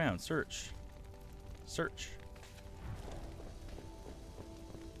standing around? Search. Search.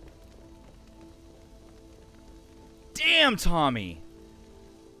 Damn, Tommy!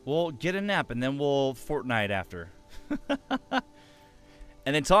 Well, get a nap and then we'll Fortnite after.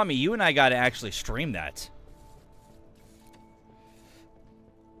 And then, Tommy, you and I got to actually stream that.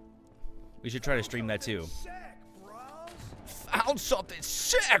 We should try to stream that too. Found something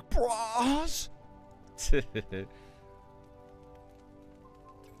sick, bros!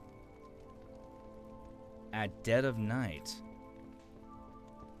 At dead of night.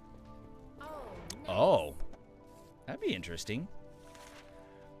 Oh. That'd be interesting.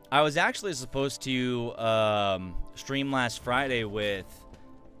 I was actually supposed to stream last Friday with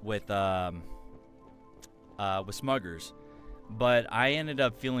Smuggers, but I ended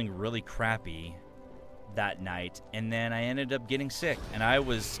up feeling really crappy that night, and then I ended up getting sick, and I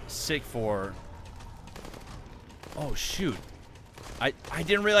was sick for... Oh, shoot. I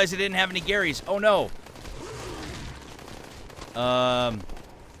didn't realize I didn't have any Garys. Oh, no.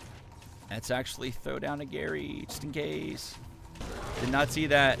 Let's actually throw down a Gary, just in case. Did not see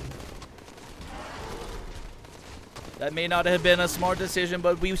that. That may not have been a smart decision,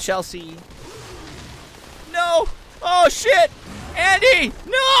 but we shall see. No! Oh, shit! Andy!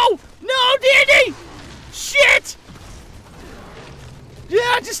 No! No, Andy! Shit!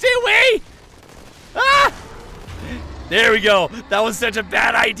 Yeah, just stay away! Ah! There we go. That was such a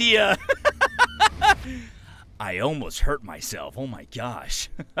bad idea. I almost hurt myself. Oh, my gosh.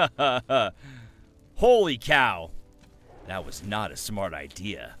 Holy cow. That was not a smart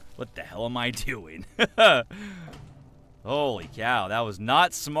idea. What the hell am I doing? Holy cow, that was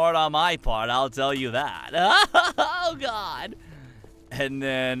not smart on my part, I'll tell you that. Oh, God. And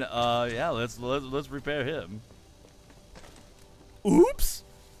then, yeah, let's repair him. Oops.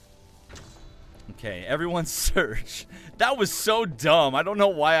 Okay, everyone search. That was so dumb. I don't know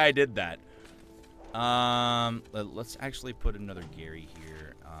why I did that. Let's actually put another Gary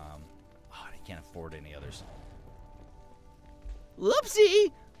here. I can't afford any others.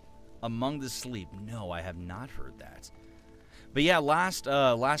 Whoopsie! Among the Sleep. No, I have not heard that. But yeah, last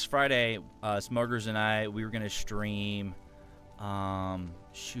Friday, Smuggers and I, we were gonna stream.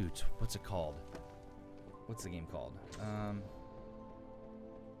 Shoot, what's it called? What's the game called?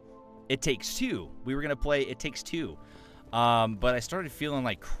 It Takes Two. We were gonna play It Takes Two, but I started feeling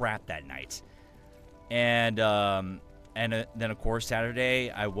like crap that night, and then of course Saturday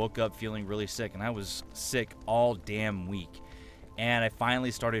I woke up feeling really sick, and I was sick all damn week, and I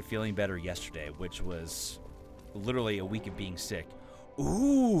finally started feeling better yesterday, which was literally a week of being sick.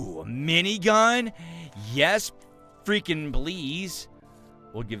 Ooh, a minigun? Yes, freaking please.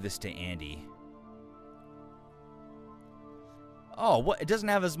 We'll give this to Andy. Oh, what? It doesn't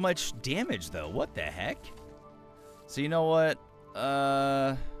have as much damage, though. What the heck? So, you know what?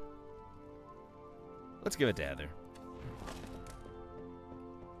 Let's give it to Heather.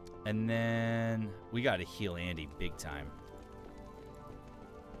 And then we got to heal Andy big time.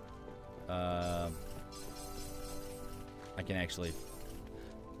 I can actually...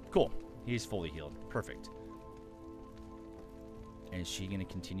 Cool. He's fully healed. Perfect. And is she going to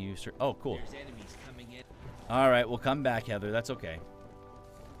continue? Oh, cool. There's enemies coming in. All right, we'll come back, Heather. That's okay.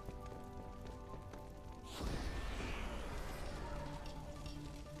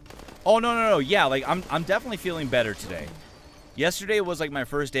 Oh, no. Yeah, like, I'm definitely feeling better today. Yesterday was, like, my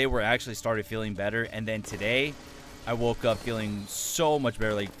first day where I actually started feeling better. And then today, I woke up feeling so much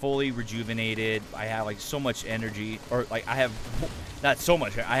better, like, fully rejuvenated. I have, like, so much energy. Or, like, I have... Not so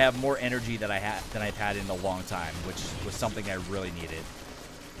much. I have more energy than I've had in a long time, which was something I really needed.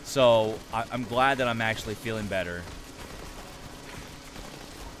 So I'm glad that I'm actually feeling better.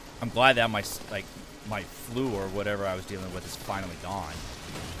 I'm glad that my flu or whatever I was dealing with is finally gone.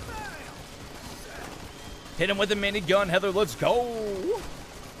 Hit him with a minigun, Heather. Let's go.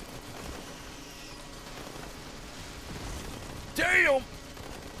 Damn.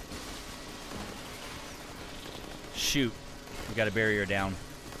 Shoot. We got a barrier down.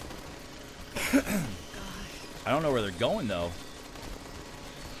 I don't know where they're going, though.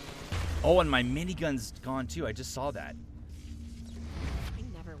 Oh, and my minigun's gone, too. I just saw that. I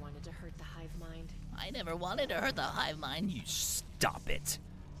never wanted to hurt the hive mind. I never wanted to hurt the hive mind. You stop it.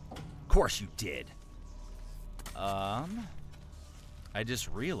 Of course you did. I just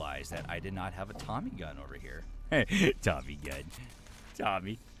realized that I did not have a Tommy gun over here. Tommy gun.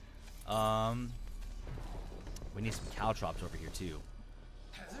 Tommy. We need some caltrops over here, too.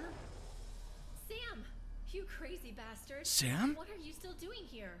 Heather? Sam! You crazy bastard! Sam? What are you still doing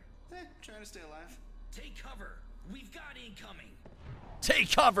here? Trying to stay alive. Take cover. We've got incoming.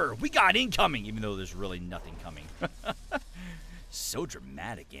 Take cover! We got incoming! Even though there's really nothing coming. So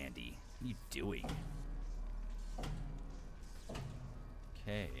dramatic, Andy. What are you doing?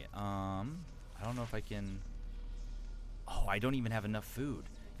 Okay, I don't know if I can... Oh, I don't even have enough food.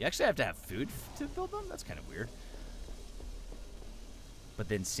 You actually have to have food to build them? That's kind of weird. But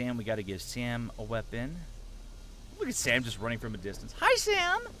then Sam, we got to give Sam a weapon. Look at Sam just running from a distance. Hi,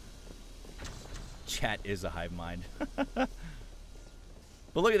 Sam! Chat is a hive mind. But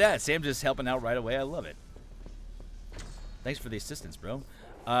look at that. Sam just helping out right away. I love it. Thanks for the assistance, bro.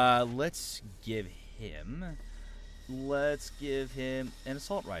 Let's give him an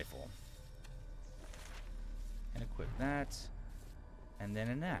assault rifle. And equip that. And then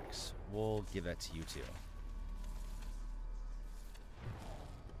an axe. We'll give that to you, too.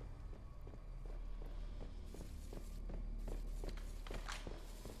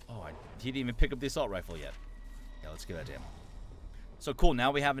 Oh, he didn't even pick up the assault rifle yet. Yeah, let's give that to him. So cool,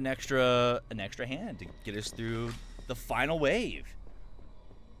 now we have an extra hand to get us through the final wave.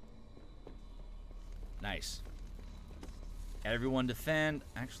 Nice. Everyone defend.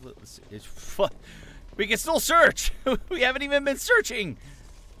 Actually, let's see. We can still search. We haven't even been searching.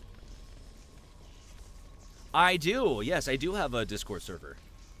 I do. Yes, I do have a Discord server.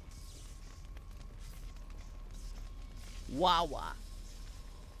 Wawa.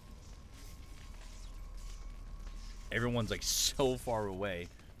 Everyone's like so far away.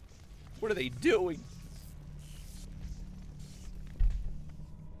 What are they doing?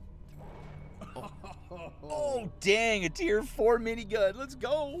 Oh, dang, a tier 4 minigun. Let's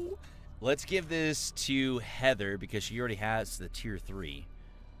go. Let's give this to Heather because she already has the tier 3.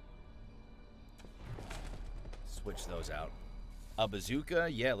 Switch those out. A bazooka?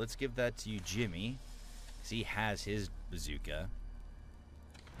 Yeah, let's give that to you, Jimmy. Because he has his bazooka.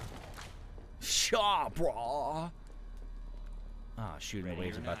 Shaw, brah. Ah, shooting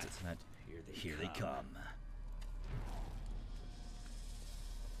waves about to... Here Here they come.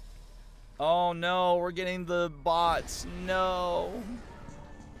 Oh no, we're getting the bots. No.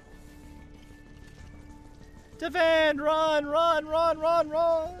 Defend! Run! Run! Run! Run!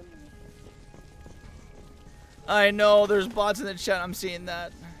 Run! I know, there's bots in the chat. I'm seeing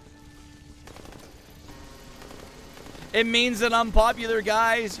that. It means that I'm popular,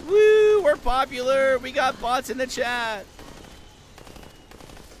 guys. Woo! We're popular. We got bots in the chat.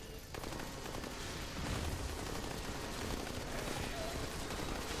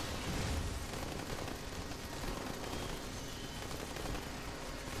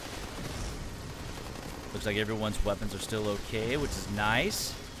 Looks like everyone's weapons are still okay, which is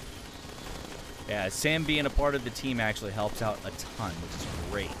nice. Yeah, Sam being a part of the team actually helps out a ton, which is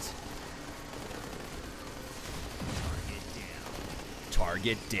great.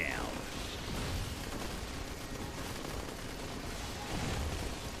 Target down.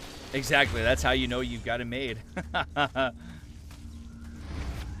 Exactly, that's how you know you've got it made. Next time,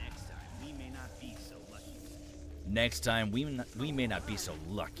 we may not be so lucky. Next time, we may not be so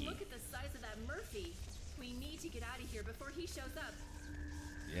lucky. Look at the size of that Murphy. We need to get out of here before he shows up.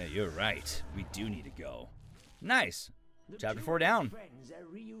 Yeah, you're right. We do need to go. Nice. The Chapter two 4 down. friends are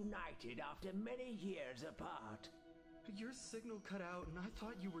reunited after many years apart. Your signal cut out and I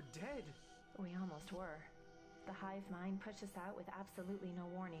thought you were dead. We almost were. The hive mind pushed us out with absolutely no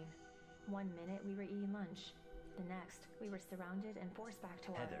warning. 1 minute we were eating lunch. The next, we were surrounded and forced back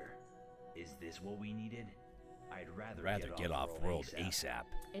to our... Heather, is this what we needed? I'd rather Get off world ASAP.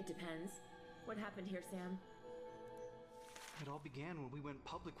 It depends. What happened here, Sam? It all began when we went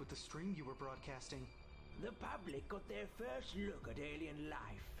public with the stream you were broadcasting. The public got their first look at alien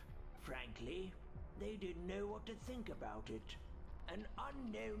life. Frankly, they didn't know what to think about it. An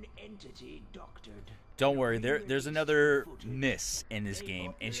unknown entity doctored. Don't worry, there's another miss in this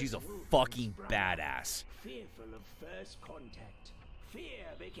game, and she's a fucking badass. Fearful of first contact.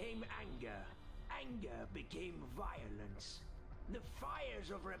 Fear became anger. Anger became violence. The fires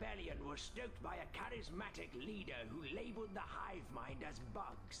of rebellion were stoked by a charismatic leader who labeled the hive mind as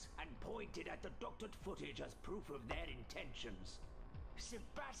bugs and pointed at the doctored footage as proof of their intentions.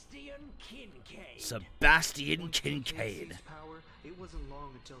 Sebastian Kincaid. Sebastian Once Kincaid Kincaid. seized power, it wasn't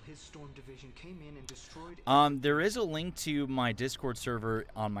long until his storm division came in and destroyed... There is a link to my Discord server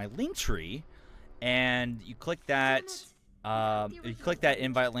on my link tree, and you click that. You click that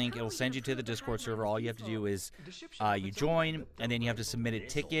invite link, it'll send you to the Discord server. All you have to do is you join, and then you have to submit a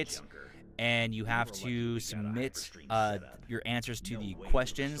ticket, and you have to submit your answers to the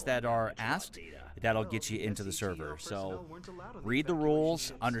questions that are asked. That'll get you into the server. So read the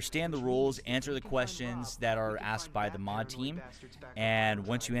rules, understand the rules, answer the questions that are asked by the mod team, and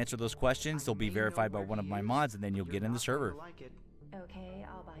once you answer those questions, they'll be verified by one of my mods, and then you'll get in the server. Okay,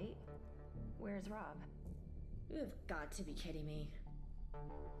 I'll bite. Where's Rob? You've got to be kidding me.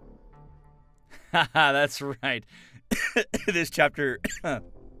 Haha, that's right. This chapter,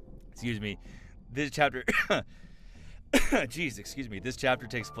 excuse me, this chapter, jeez, excuse me, this chapter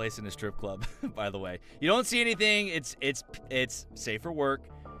takes place in a strip club, by the way. You don't see anything, it's safe for work.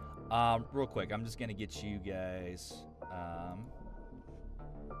 Real quick, I'm just gonna get you guys,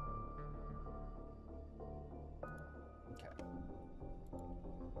 okay.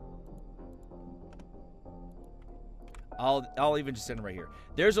 I'll even just send it right here.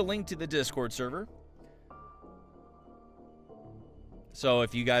 There's a link to the Discord server. So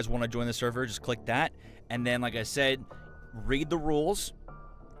if you guys want to join the server, just click that. And then, like I said, read the rules,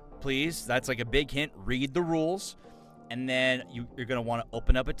 please. That's like a big hint. Read the rules. And then you're going to want to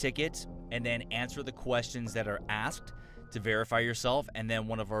open up a ticket and then answer the questions that are asked to verify yourself. And then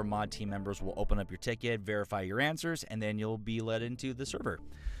one of our mod team members will open up your ticket, verify your answers, and then you'll be led into the server.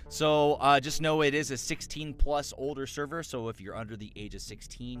 So just know it is a 16+ older server. So if you're under the age of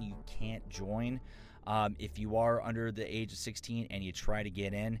 16, you can't join. If you are under the age of 16 and you try to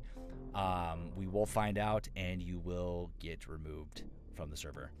get in, we will find out and you will get removed from the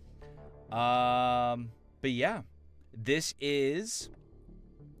server. But yeah, this is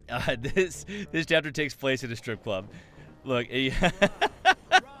this chapter takes place at a strip club. Look,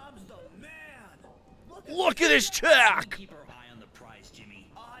 Rob's the man. Look at this chick. Keep our eye on the prize, Jimmy.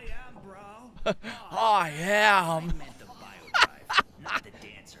 I am, bro. I am. I meant the biodrive, not the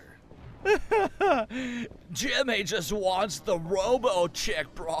dancer. Jimmy just wants the robo chick,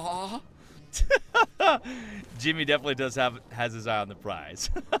 brah. Jimmy definitely has his eye on the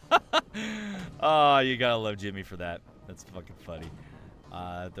prize. Oh, you gotta love Jimmy for that. That's fucking funny.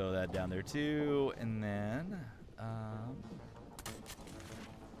 Throw that down there too, and then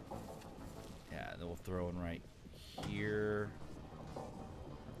yeah, then we'll throw in right here.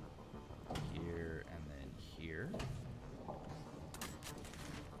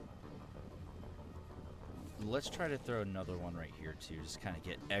 let's try to throw another one right here too, just kind of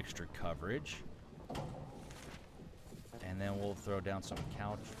get extra coverage. And then we'll throw down some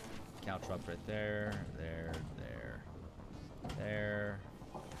couch drops right there, there, here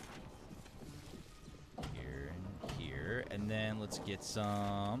and here. And then let's get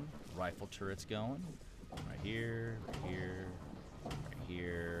some rifle turrets going. Right here, right here, right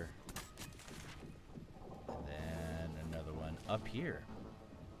here. And then another one up here.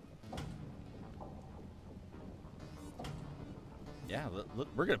 Yeah, look,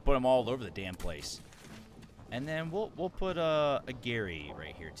 we're gonna put them all over the damn place. And then we'll put a Gary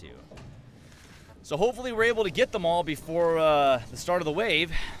right here too. So hopefully we're able to get them all before the start of the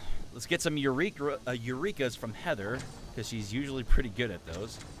wave. Let's get some Eurekas from Heather, because she's usually pretty good at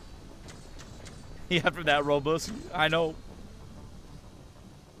those. Yeah, from that robust. I know.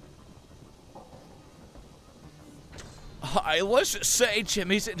 Let's just say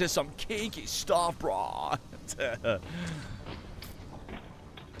Jimmy's into some kinky stuff, bro.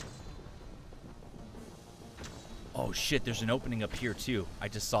 Oh shit, there's an opening up here too. I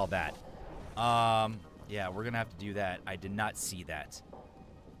just saw that. Yeah, we're gonna have to do that. I did not see that.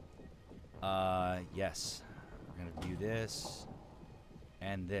 Yes. We're gonna do this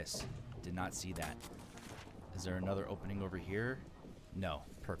and this. Did not see that. Is there another opening over here? No.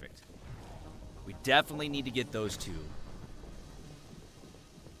 Perfect. We definitely need to get those two.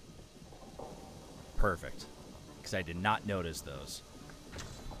 Perfect. Because I did not notice those.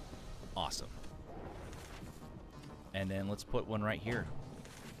 Awesome. And then let's put one right here.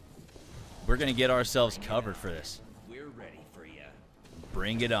 We're going to get ourselves covered for this. We're ready for ya.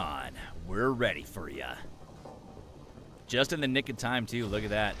 Bring it on. We're ready for ya. Just in the nick of time, too. Look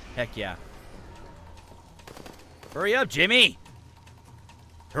at that. Heck yeah. Hurry up, Jimmy.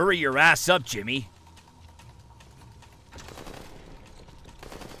 Hurry your ass up, Jimmy.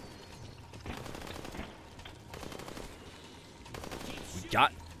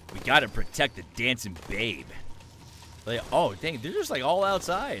 We got to protect the dancing babe. Like, oh, dang, they're just like all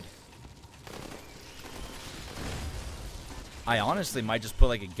outside. I honestly might just put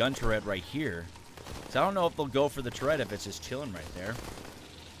like a gun turret right here. So I don't know if they'll go for the turret if it's just chilling right there.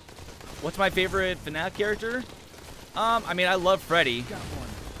 What's my favorite FNAF character? I mean, I love Freddy. Got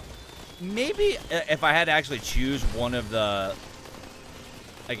one. Maybe if I had to actually choose one of the,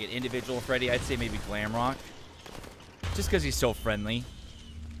 like an individual Freddy, I'd say maybe Glamrock. Just because he's so friendly.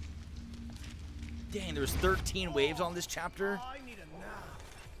 Dang, there's 13 waves on this chapter. I need a nap.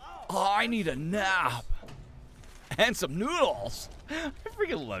 Oh, I need a nap. And some noodles. I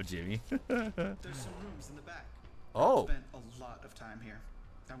freaking love Jimmy. There's some rooms in the back. Oh. Spent a lot of time here.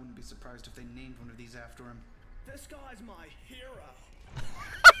 I wouldn't be surprised if they named one of these after him. This guy's my hero.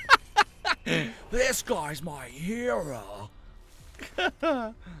 This guy's my hero.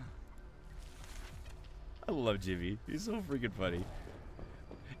 I love Jimmy. He's so freaking funny.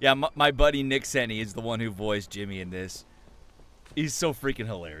 Yeah, my buddy Nick Senny is the one who voiced Jimmy in this. He's so freaking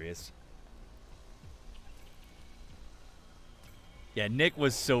hilarious. Yeah, Nick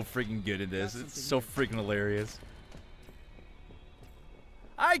was so freaking good in this. It's so freaking hilarious.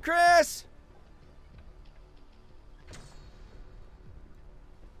 Hi, Chris!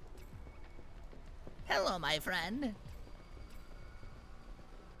 Hello, my friend.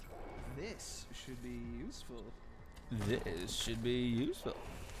 This should be useful. This should be useful.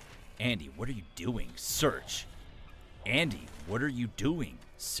 Andy, what are you doing? Search. Andy, what are you doing?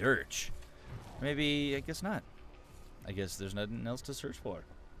 Search. Maybe, I guess not. I guess there's nothing else to search for.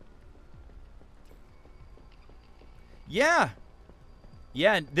 Yeah.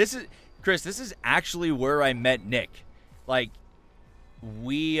 Yeah, this is, Chris, this is actually where I met Nick. Like,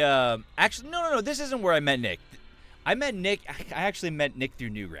 we, actually, no, this isn't where I met Nick. I actually met Nick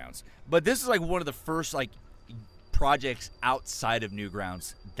through Newgrounds. But this is like one of the first, like, projects outside of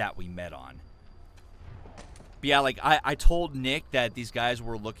Newgrounds that we met on. But yeah, like, I told Nick that these guys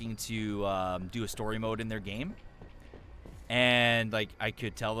were looking to do a story mode in their game. And, like, I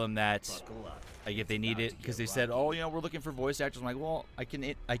could tell them that, like, if they need it, because they said, oh, you know, we're looking for voice actors. I'm like, well, I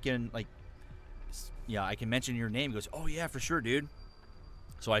can, like, yeah, I can mention your name. He goes, oh, yeah, for sure, dude.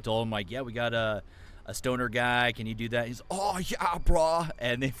 So I told him, like, yeah, we got a stoner guy. Can you do that? He's, oh, yeah, brah.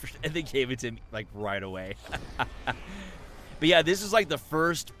 And they gave it to me, like, right away. But, yeah, this is, like, the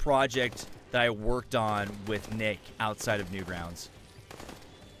first project that I worked on with Nick outside of Newgrounds.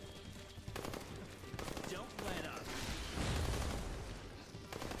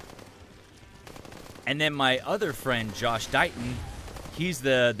 And then my other friend, Josh Dighton, he's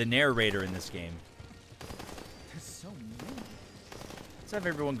the narrator in this game. There's so many. Let's have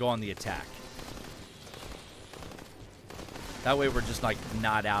everyone go on the attack. That way we're just, like,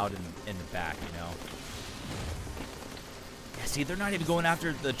 not out in the back, you know? See, they're not even going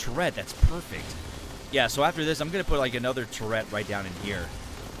after the turret. That's perfect. Yeah, so after this, I'm going to put like another turret right down in here.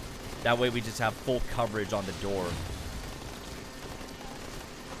 That way we just have full coverage on the door.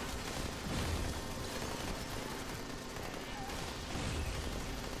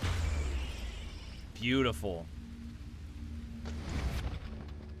 Beautiful.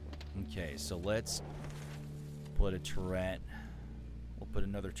 Okay, so let's put a turret. We'll put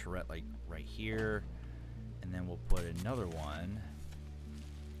another turret like right here. And then we'll put another one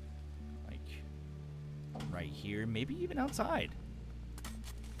like right here, maybe even outside.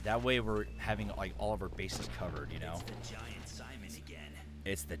 That way we're having like all of our bases covered, you know. It's the giant Simon again.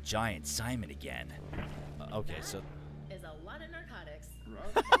 It's the giant Simon again. Okay, so Is a lot of narcotics.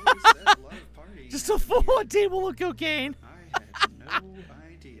 Rob always said a lot of parties. just a full table of cocaine. I had no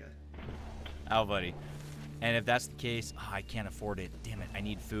idea. Oh, buddy. And if that's the case, I can't afford it. Damn it, I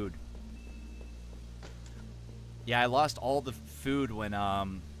need food. Yeah, I lost all the food when I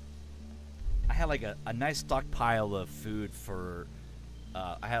had like a nice stockpile of food for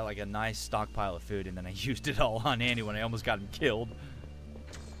I had like a nice stockpile of food, and then I used it all on Andy when I almost got him killed.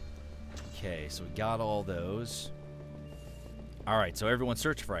 Okay, so we got all those. All right, so everyone's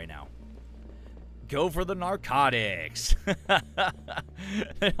searching for right now. Go for the narcotics.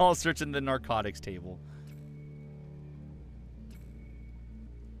 They're all searching the narcotics table.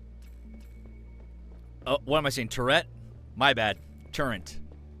 Oh, what am I saying? Turret? My bad. Turret.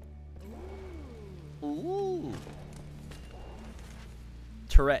 Ooh.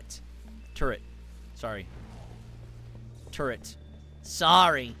 Turret. Turret. Sorry. Turret.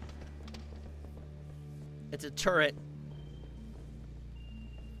 Sorry. It's a turret.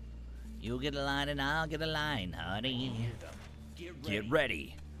 You get a line and I'll get a line, honey. Get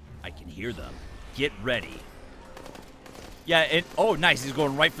ready. I can hear them. Get ready. Yeah, and oh, nice. He's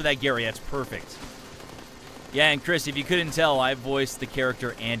going right for that Gary. That's perfect. Yeah, and Chris, if you couldn't tell, I voiced the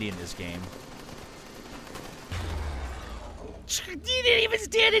character Andy in this game. You didn't even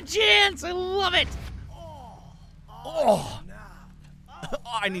stand a chance. I love it. Oh,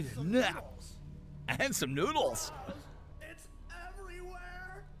 I need a nap and some noodles. It's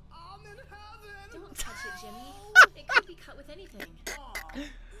everywhere. I'm in heaven. Don't touch it, Jimmy. It could be cut with anything.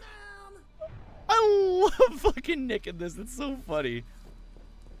 I love fucking Nick in this. It's so funny.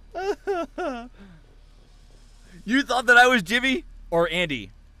 You thought that I was Jimmy or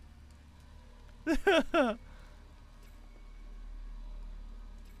Andy?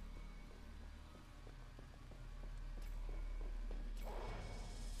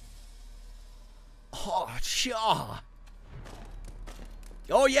 Oh, Shaw.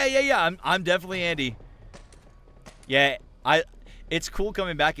 Oh yeah. I'm definitely Andy. Yeah, it's cool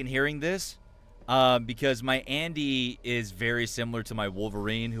coming back and hearing this, because my Andy is very similar to my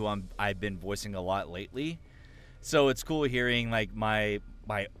Wolverine, who I've been voicing a lot lately. So it's cool hearing like my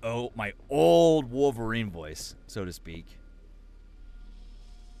old Wolverine voice, so to speak.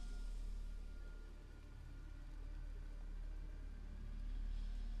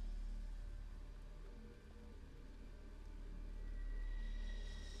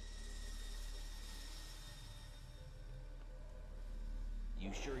 You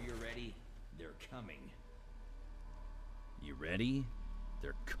sure you're ready? They're coming. You ready?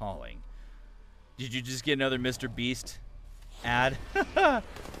 They're calling. Did you just get another Mr. Beast ad? Okay,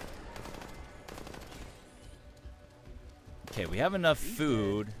 we have enough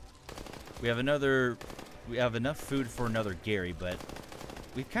food. We have enough food for another Gary, but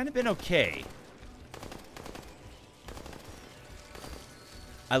we've kind of been okay.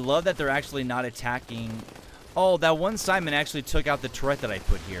 I love that they're actually not attacking. Oh, that one Simon actually took out the turret that I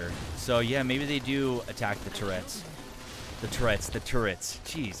put here. So yeah, maybe they do attack the turrets. The turrets.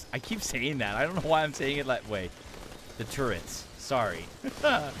 Jeez, I keep saying that. I don't know why I'm saying it that way. The turrets. Sorry.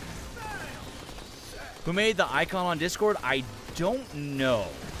 Who made the icon on Discord? I don't know.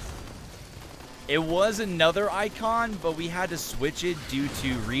 It was another icon, but we had to switch it due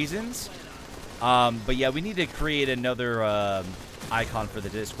to reasons. But yeah, we need to create another icon for the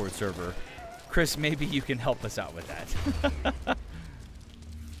Discord server. Chris, maybe you can help us out with that.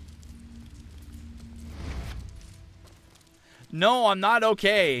 No, I'm not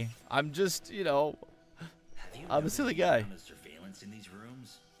okay. I'm just, you know, I'm a silly guy. Surveillance in these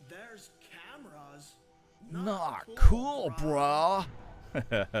rooms? There's cameras. Not cool, brah.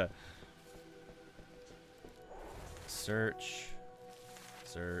 Search.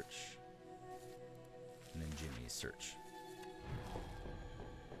 And then Jimmy, search.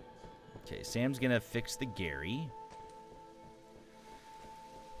 Okay, Sam's gonna fix the Gary.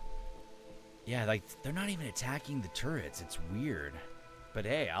 Yeah, like, they're not even attacking the turrets. It's weird. But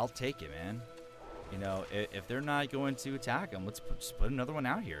hey, I'll take it, man. You know, if they're not going to attack them, let's just put another one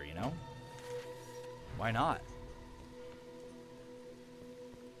out here, you know? Why not?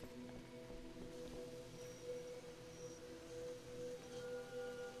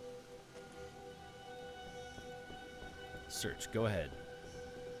 Search, go ahead.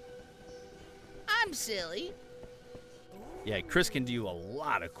 I'm silly. Yeah, Chris can do a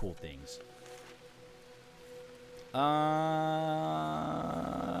lot of cool things.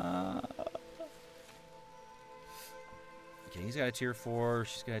 Okay, he's got a tier 4.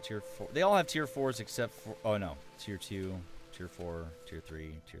 She's got a tier 4. They all have tier 4s except for... Oh, no. Tier 2, tier 4, tier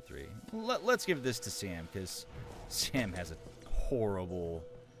 3, tier 3. Let's give this to Sam, because Sam has a horrible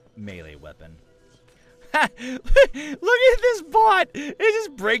melee weapon. Look at this bot! It's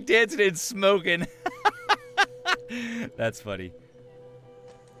just breakdancing and smoking. That's funny.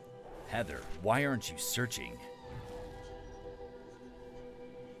 Heather, why aren't you searching?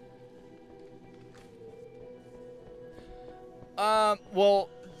 Well,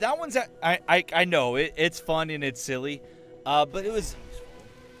 that one's I know it's fun and it's silly, but it was,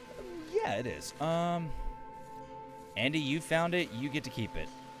 yeah, it is. Andy, you found it. You get to keep it.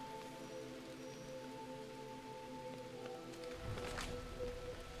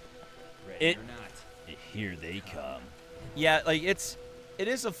 Ready or not. Here they come. Yeah, like it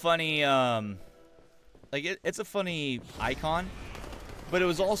is a funny like it's a funny icon, but it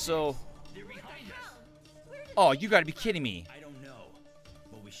was also. They're behind us. Oh, you got to be kidding me. I don't know,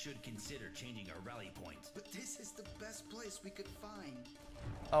 but we should consider changing our rally point. But this is the best place we could find.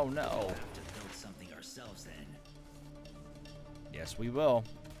 Oh no. We'll have to build something ourselves then. Yes, we will.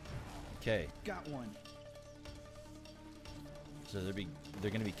 Okay. Got one. So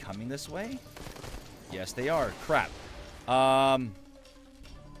they're gonna be coming this way? Yes, they are. Crap.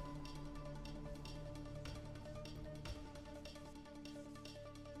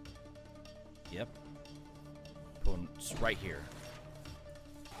 Yep. Boom, it's right here.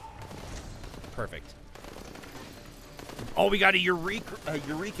 Perfect. Oh, we got a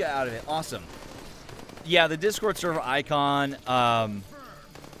Eureka out of it. Awesome. Yeah, the Discord server icon,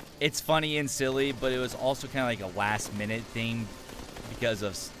 it's funny and silly, but it was also kind of like a last-minute thing because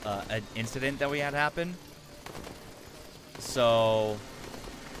of an incident that we had happen. So,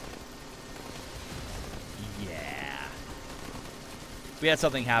 yeah. We had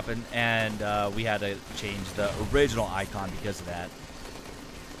something happen, and we had to change the original icon because of that.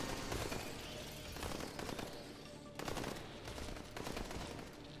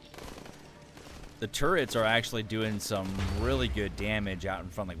 The turrets are actually doing some really good damage out in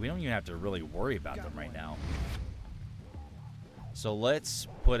front. Like, we don't even have to really worry about them right now. So let's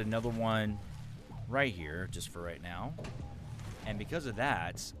put another one right here, just for right now. And because of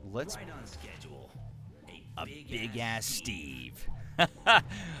that, let's... Right on schedule. A big-ass Steve. The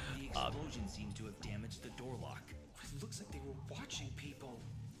explosion seems to have damaged the door lock. It looks like they were watching people.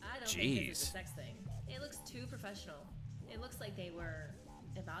 I don't Jeez. think it's a sex thing. It looks too professional. It looks like they were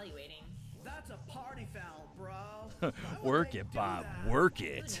evaluating. That's a party foul, bro. Work it, Bob. Work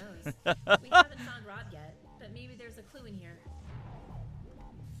it. Who knows? We haven't found Rob yet, but maybe there's a clue in here.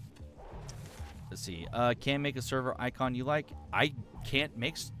 Let's see. Can make a server icon you like? I can't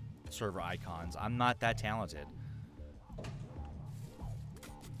make server icons. I'm not that talented.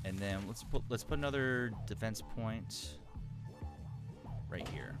 And then let's put another defense point right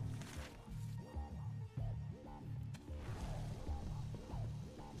here.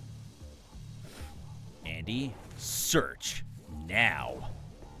 Andy, search now.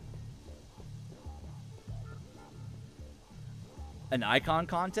 An icon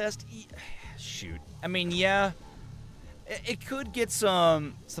contest? Shoot. I mean, yeah. It could get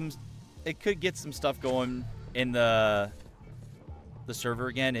some stuff going in the server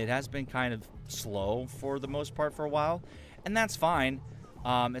again. It has been kind of slow for the most part for a while, and that's fine.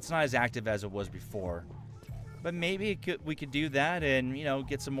 It's not as active as it was before. But maybe we could do that and, you know,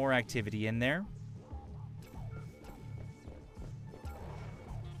 get some more activity in there.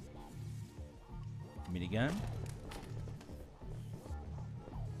 Minigun.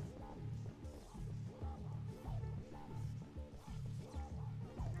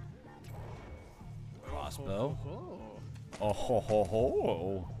 Crossbow. Oh ho ho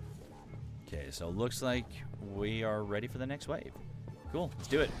ho. Okay, so looks like we are ready for the next wave. Cool, let's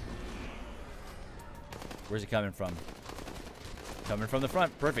do it. Where's he coming from? Coming from the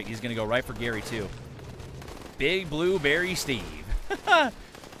front. Perfect. He's gonna go right for Gary too. Big Blueberry Steve.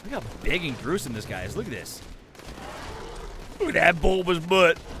 Look how big and gruesome this guy is. Look at this. Look at that bulbous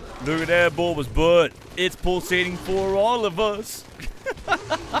butt. Look at that bulbous butt. It's pulsating for all of us.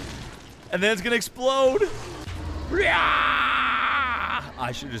 And then it's going to explode.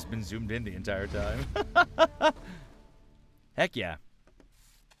 I should have just been zoomed in the entire time. Heck yeah.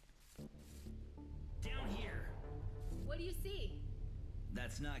 Down here. What do you see?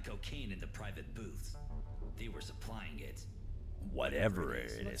 That's not cocaine in the private booths. They were supplying it. Whatever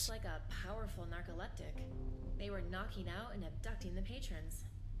it Looks is. like a powerful narcoleptic. They were knocking out and abducting the patrons.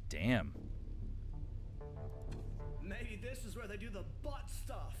 Damn. Maybe this is where they do the butt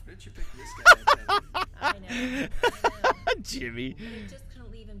stuff. Why didn't you pick this guy? I know. Jimmy. But I just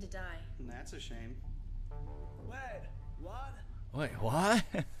couldn't leave him to die. That's a shame. Wait, what? Wait, what?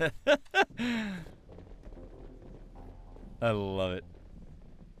 I love it.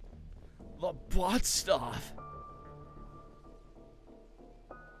 The butt stuff.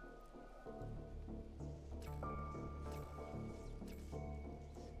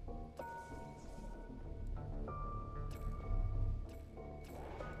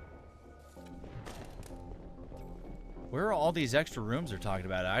 Where are all these extra rooms they're talking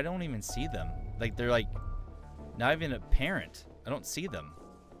about? I don't even see them. Like, they're like not even apparent. I don't see them.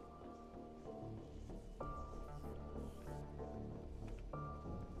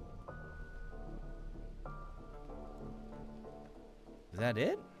 Is that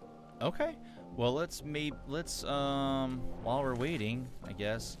it? Okay. Well, let's while we're waiting, I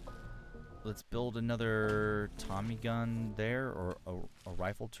guess, let's build another Tommy gun there, or a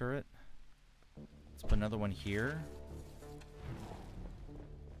rifle turret. Let's put another one here.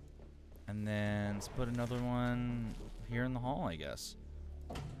 And then let's put another one here in the hall, I guess.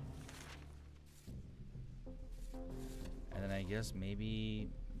 And then I guess maybe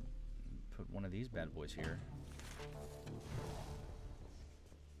put one of these bad boys here.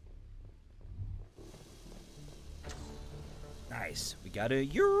 Nice. We got a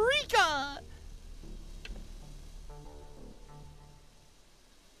Eureka!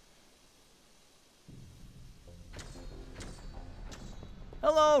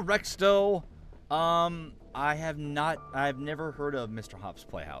 Hello, Rexto. I've never heard of Mr. Hop's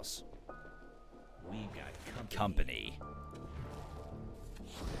Playhouse. We've got Company.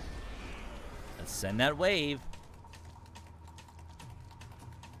 Let's send that wave.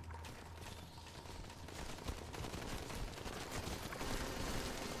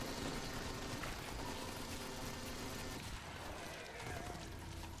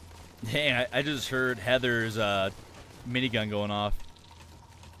 Dang, I just heard Heather's minigun going off.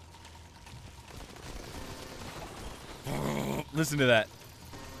 Listen to that.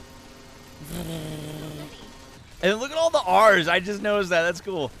 And look at all the R's. I just noticed that. That's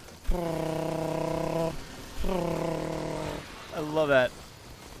cool. I love that.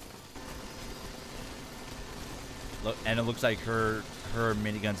 Look, and it looks like her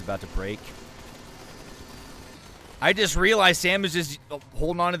minigun's about to break. I just realized Sam is just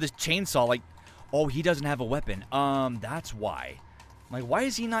holding on to this chainsaw like, oh, he doesn't have a weapon. That's why. I'm like, why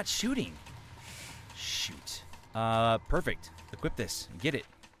is he not shooting? Shoot. Perfect. Equip this. Get it.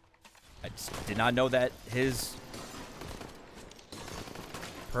 I just did not know that his...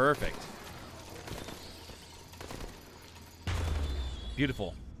 Perfect.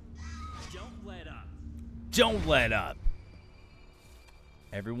 Beautiful. Don't let up. Don't let up.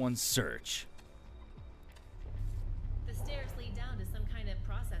 Everyone search. The stairs lead down to some kind of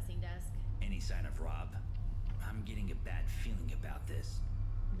processing desk. Any sign of Rob? I'm getting a bad feeling about this.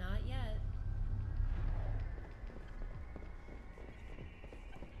 Not yet.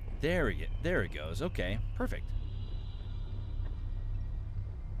 There it goes. Okay, perfect.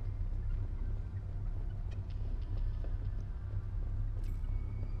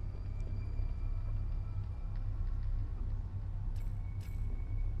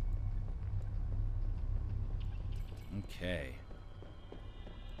 Okay.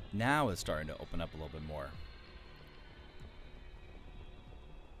 Now it's starting to open up a little bit more.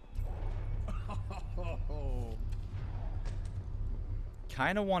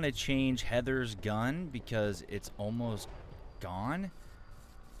 Kind of want to change Heather's gun because it's almost gone.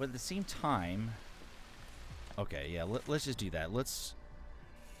 But at the same time... Okay, yeah, let's just do that. Let's...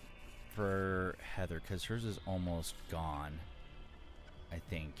 For Heather, because hers is almost gone, I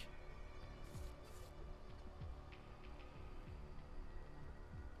think.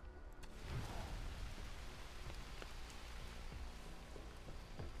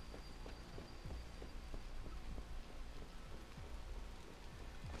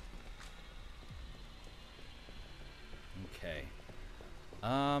 Okay.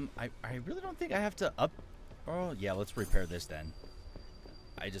 I really don't think I have to up... Oh, yeah, let's repair this then.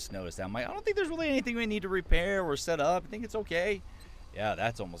 I just noticed that. I'm like, I don't think there's really anything we need to repair or set up. I think it's okay. Yeah,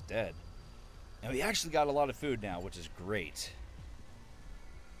 that's almost dead. And we actually got a lot of food now, which is great.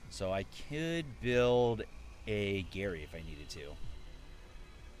 So I could build a Gary if I needed to.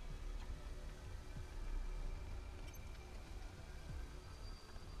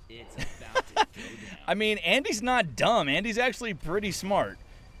 It's about to go down. I mean, Andy's not dumb. Andy's actually pretty smart.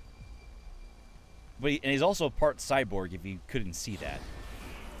 But and he's also part cyborg, if you couldn't see that.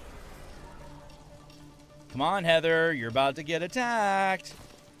 Come on, Heather. You're about to get attacked.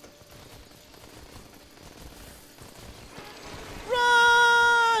 Run!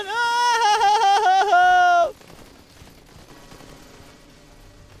 Oh!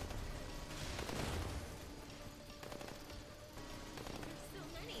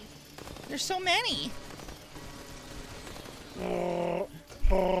 There's so many.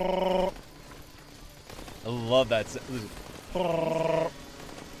 I love that.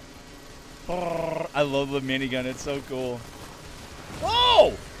 I love the minigun. It's so cool.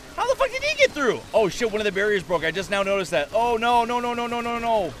 Whoa! How the fuck did he get through? Oh shit, one of the barriers broke. I just now noticed that. Oh no, no, no, no, no, no,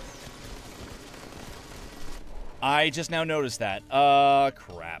 no. I just now noticed that.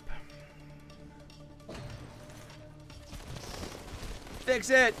 Crap. Fix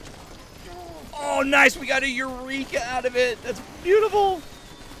it. Oh, nice. We got a Eureka out of it. That's beautiful.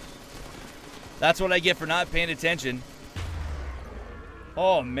 That's what I get for not paying attention.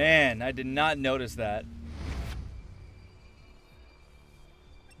 Oh, man. I did not notice that.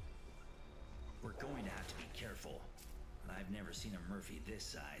 We're going to have to be careful. I've never seen a Murphy this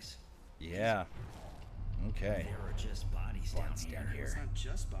size. Yeah. Okay. There are just bodies down here. It's not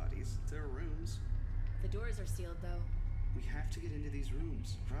just bodies. There are rooms. The doors are sealed, though. We have to get into these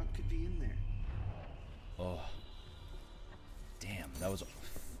rooms. Rob could be in there. Oh. Damn, that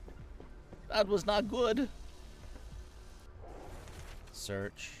was not good.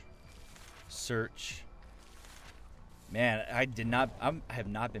 Search. Search. Man, I have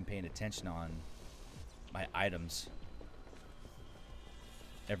not been paying attention on my items.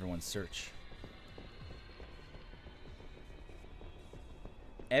 Everyone search.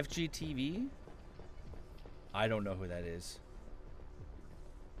 FGTV? I don't know who that is.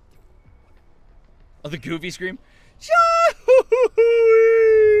 Oh, the Goofy scream?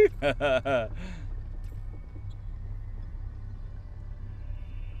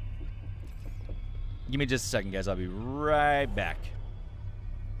 Give me just a second, guys. I'll be right back.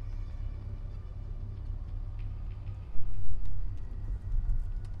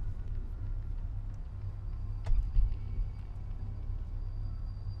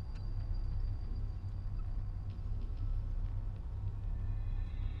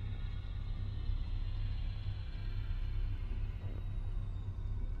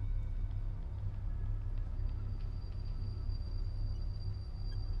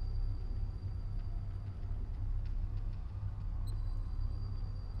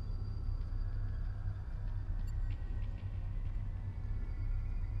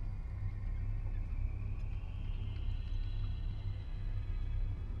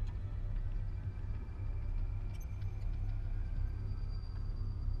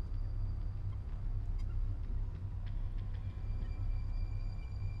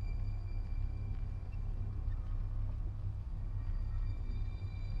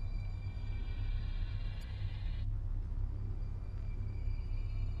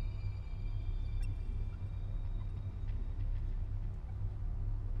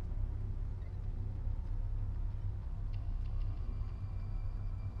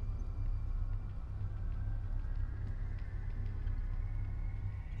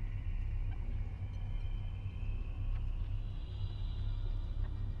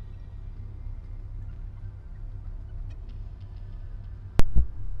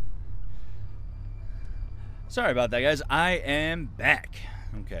 Sorry about that, guys. I am back.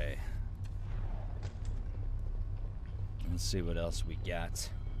 Okay. Let's see what else we got.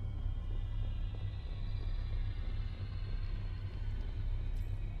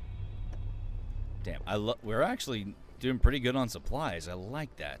 Damn, we're actually doing pretty good on supplies. I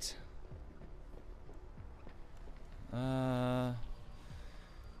like that.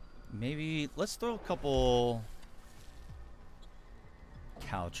 Maybe let's throw a couple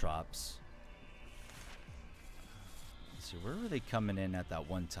caltrops. Let's see, where were they coming in at that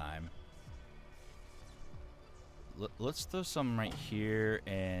one time? Let's throw some right here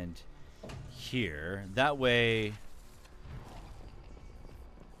and here. That way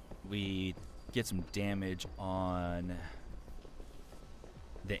we get some damage on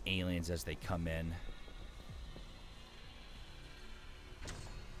the aliens as they come in.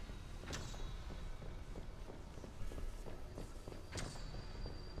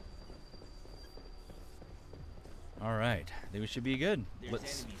 All right, I think we should be good.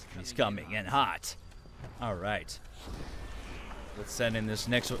 He's coming in hot. All right. Let's send in this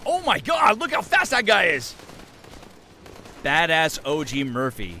next one. Oh my God, look how fast that guy is. Badass OG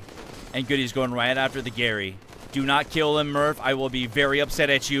Murphy. And good, he's going right after the Gary. Do not kill him, Murph. I will be very upset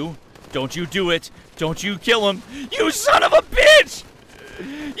at you. Don't you do it. Don't you kill him. You son of a bitch!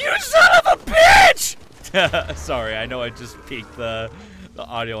 You son of a bitch! Sorry, I know I just peaked the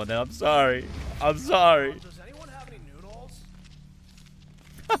audio on that. I'm sorry. I'm sorry. Does anyone have any noodles?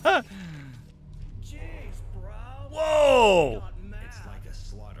 Jeez, bro. Whoa! It's like a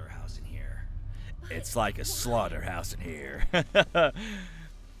slaughterhouse in here. It's like a slaughterhouse in here.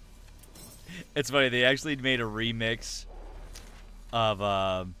 It's funny, they actually made a remix of,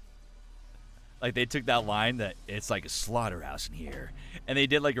 like, they took that line that it's like a slaughterhouse in here, and they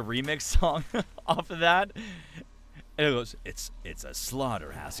did like a remix song off of that, and it goes, it's a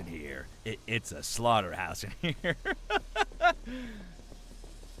slaughterhouse in here. It's a slaughterhouse in here.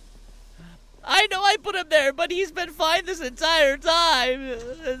 I know I put him there, but he's been fine this entire time.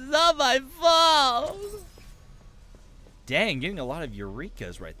 It's not my fault. Dang, getting a lot of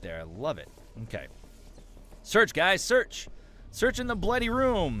eurekas right there. I love it. Okay. Search, guys, search. Search in the bloody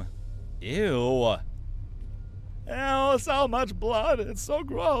room. Ew. Ew, so much blood. It's so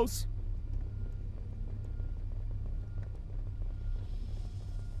gross.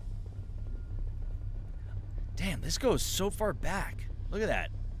 Damn, this goes so far back. Look at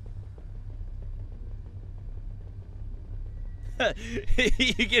that.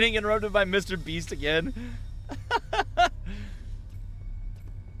 You getting interrupted by Mr. Beast again?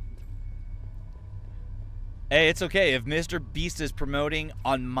 Hey, it's okay. If Mr. Beast is promoting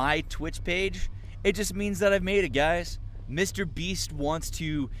on my Twitch page, it just means that I've made it, guys. Mr. Beast wants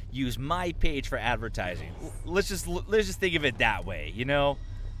to use my page for advertising. Let's just think of it that way, you know?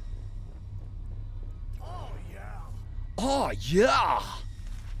 Oh, yeah. Oh, yeah.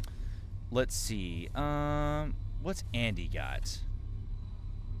 Let's see. What's Andy got?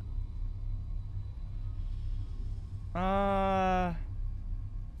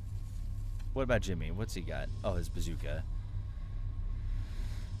 What about Jimmy? What's he got? Oh, his bazooka.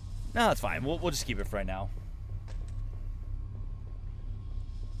 No, that's fine. We'll just keep it for right now.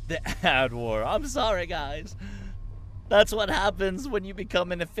 The ad war. I'm sorry, guys. That's what happens when you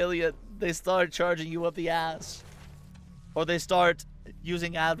become an affiliate. They start charging you up the ass. Or they start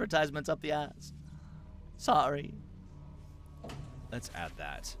using advertisements up the ass. Sorry. Let's add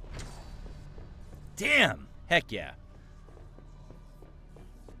that. Damn. Heck yeah.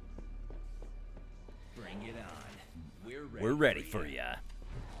 Bring it on. We're ready for ya.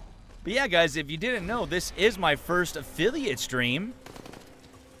 But yeah, guys, if you didn't know, this is my first affiliate stream.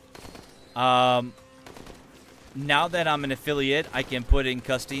 Now that I'm an affiliate, I can put in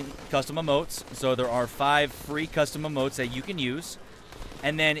custom emotes. So there are 5 free custom emotes that you can use.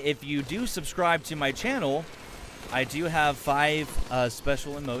 And then if you do subscribe to my channel, I do have 5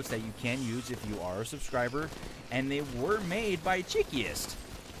 special emotes that you can use if you are a subscriber. And they were made by Chickiest.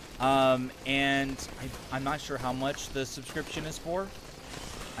 And I'm not sure how much the subscription is for.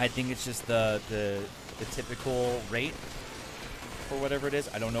 I think it's just the typical rate for whatever it is.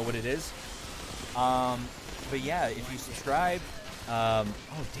 I don't know what it is. But yeah, if you subscribe, oh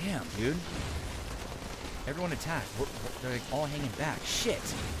damn, dude. Everyone attack. They're like all hanging back. Shit.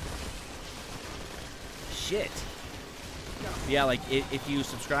 But yeah, like if you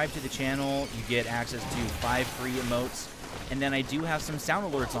subscribe to the channel, you get access to 5 free emotes. And then I do have some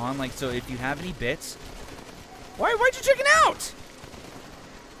sound alerts on, like, so if you have any bits... Why'd you chicken out?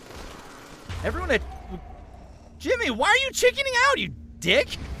 Everyone Jimmy, why are you chickening out, you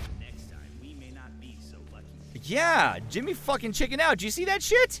dick? Next time, we may not be so lucky. Yeah, Jimmy fucking chickened out. Do you see that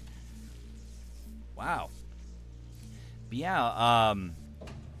shit? Wow. But yeah,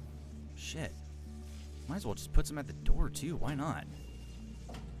 shit. Might as well just put some at the door, too. Why not?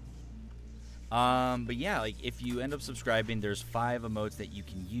 But yeah, like, if you end up subscribing, there's 5 emotes that you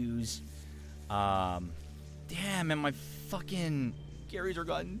can use. Damn, and my fucking Gary's are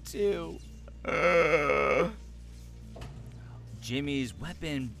gone, too. Jimmy's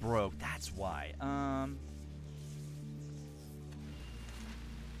weapon broke. That's why. Hold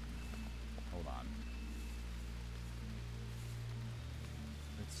on.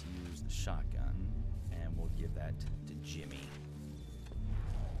 Let's use the shotgun, and we'll give that to Jimmy.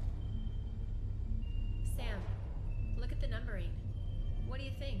 Sam, look at the numbering. What do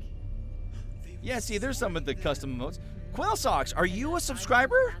you think? Yeah, see, there's some of the custom emotes. Quail Socks, are you a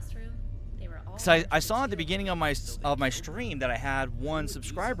subscriber? So I saw at the beginning of my stream that I had 1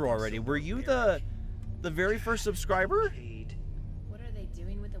 subscriber already. Were you the very first subscriber? What are they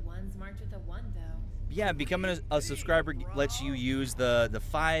doing with the ones marked with a 1, though? Yeah, becoming a subscriber lets you use the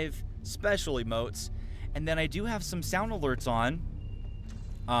 5 special emotes, and then I do have some sound alerts on.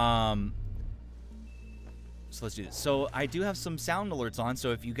 So let's do this. So I do have some sound alerts on.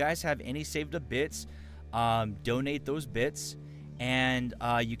 So if you guys have any saved up bits, donate those bits, and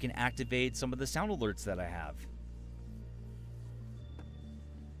you can activate some of the sound alerts that I have.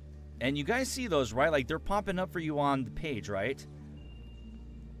 And you guys see those, right? Like, they're popping up for you on the page, right?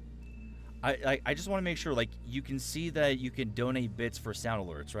 I just want to make sure, like, you can see that you can donate bits for sound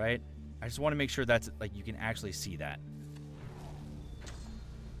alerts, right? I just want to make sure that's, like, you can actually see that.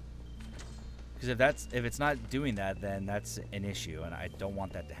 Because if it's not doing that, then that's an issue, and I don't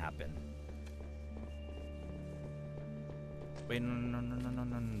want that to happen. Wait,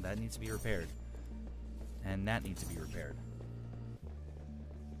 no. That needs to be repaired. And that needs to be repaired.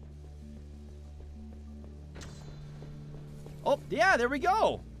 Oh, yeah, there we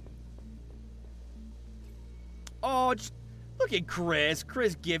go. Oh, look at Chris.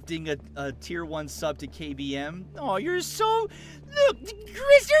 Chris gifting a tier 1 sub to KBM. Oh, you're so... Look,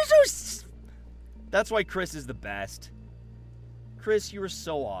 Chris, you're so... That's why Chris is the best. Chris, you are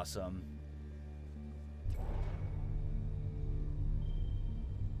so awesome.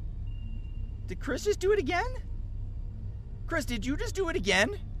 Did Chris just do it again? Chris, did you just do it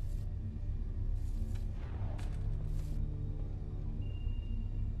again?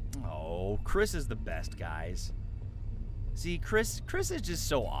 Oh, Chris is the best, guys. See, Chris is just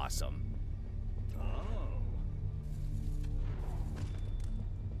so awesome. Oh.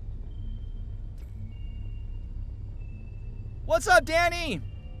 What's up, Danny?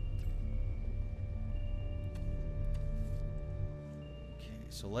 Okay,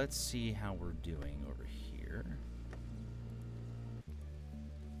 so let's see how we're doing over here.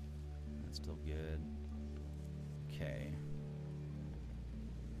 That's still good. Okay.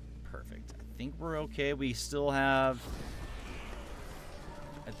 Perfect. I think we're okay. We still have...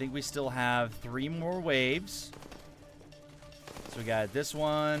 I think we still have 3 more waves. So we got this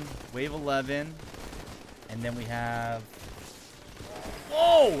one, wave 11, and then we have...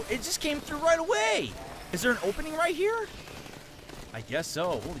 Whoa! It just came through right away! Is there an opening right here? I guess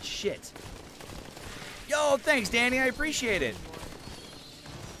so. Holy shit. Yo, thanks, Danny. I appreciate it.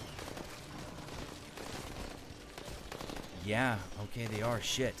 Yeah, okay, they are.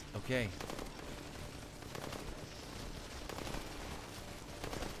 Shit. Okay.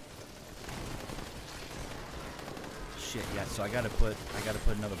 Shit, yeah, so I gotta put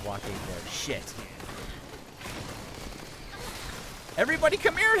another blockade there. Shit. Everybody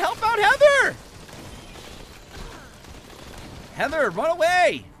come here and help out Heather! Heather, run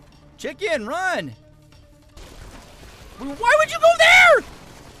away! Chicken, run! Why would you go there?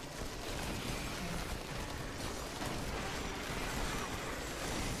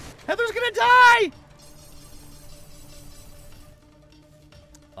 Heather's gonna die!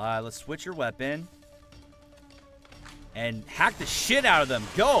 Let's switch your weapon. And hack the shit out of them.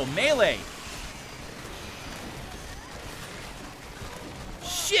 Go, melee!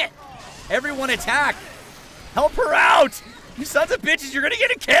 Shit! Everyone attack! Help her out! You sons of bitches, you're gonna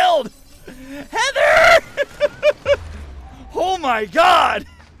get killed! Heather! Oh my god!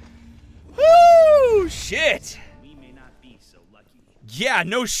 Woo! Shit! We may not be so lucky. Yeah,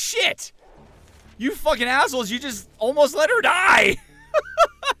 no shit! You fucking assholes, you just almost let her die!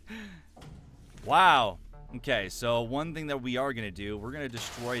 Wow. Okay, so one thing that we are going to do, we're going to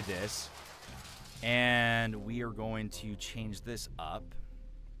destroy this. And we are going to change this up.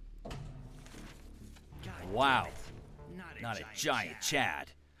 God Wow. damn it. Not a giant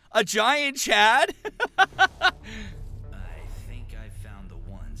Chad. A giant Chad? I think I found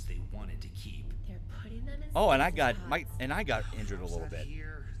the ones they wanted to keep. They're putting them in. Oh, and I safe got spots. injured a How's little that bit.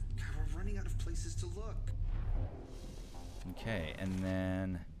 Here? God, we're running out of places to look. Okay, and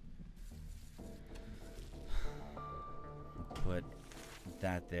then put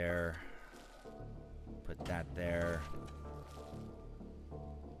that there. Put that there.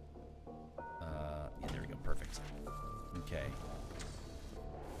 Yeah, there we go. Perfect. Okay.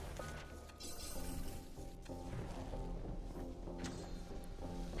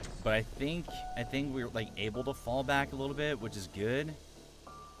 But I think we're like able to fall back a little bit, which is good.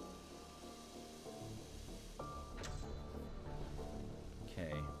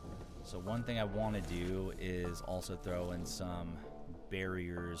 Okay. So one thing I want to do is also throw in some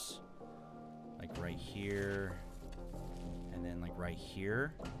barriers like right here and then like right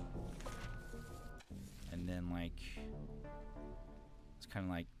here. And then like it's kind of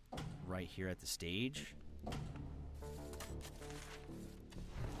like right here at the stage.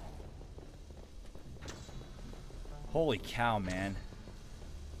 Holy cow, man.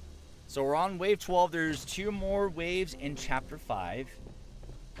 So we're on wave 12. There's 2 more waves in chapter 5.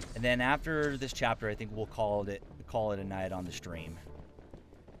 And then after this chapter, I think we'll call it a night on the stream.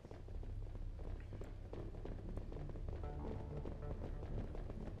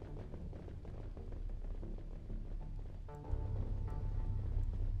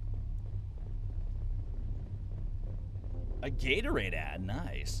 A Gatorade ad.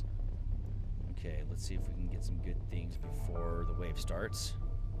 Nice. Okay, let's see if we can get some good things before the wave starts.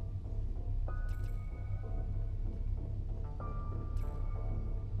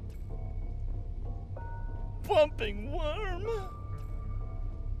 Bumping worm.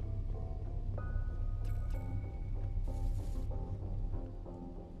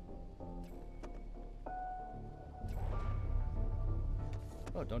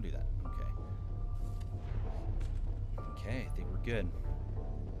 Oh, don't do that. Okay. Okay, I think we're good.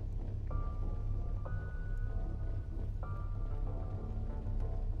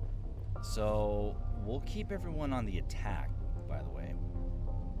 So, we'll keep everyone on the attack, by the way.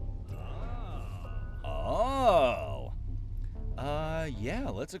 Oh. Yeah,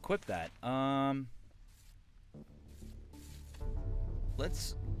 let's equip that.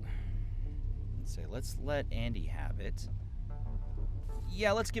 Let's let Andy have it.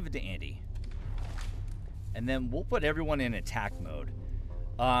 Yeah, let's give it to Andy. And then we'll put everyone in attack mode.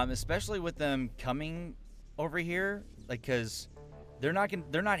 Especially with them coming over here, like, cuz they're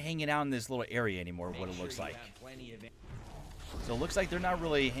not hanging out in this little area anymore, what it looks like. So it looks like they're not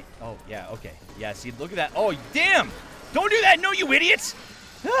really... Oh, yeah, okay. Yeah, see, look at that. Oh, damn! Don't do that! No, you idiots!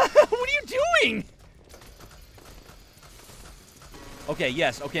 What are you doing? Okay,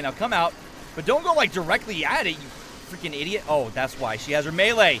 yes. Okay, now come out. But don't go, like, directly at it, you freaking idiot. Oh, that's why. She has her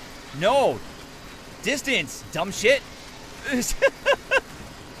melee. No! Distance, dumb shit.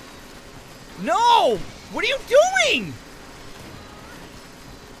 No! What are you doing?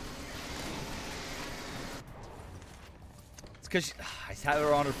 Because I had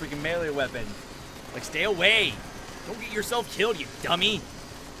her on her freaking melee weapon. Like, stay away. Don't get yourself killed, you dummy.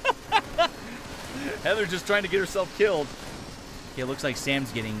 Heather's just trying to get herself killed. Okay, it looks like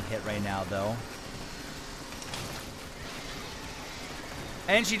Sam's getting hit right now, though.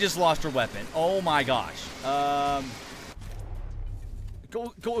 And she just lost her weapon. Oh, my gosh.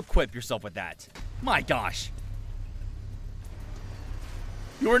 Go equip yourself with that. My gosh.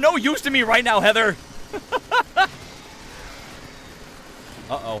 You are no use to me right now, Heather.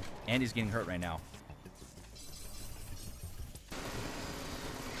 Uh-oh. Andy's getting hurt right now.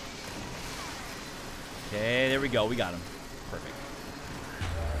 Okay, there we go. We got him. Perfect.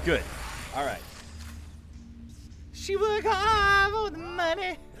 Good. All right. She work hard for the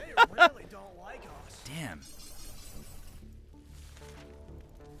money. They really don't like us. Damn.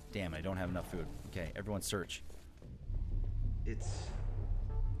 Damn, I don't have enough food. Okay, everyone search. It's...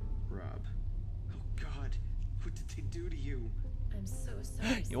 Rob. Oh, God. What did they do to you? I'm so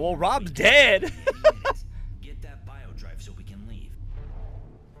sorry. Well, Rob's dead. Get that biodrive so we can leave.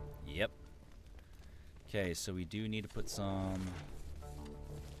 Yep. Okay, so we do need to put some...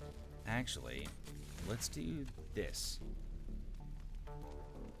 Actually, let's do this.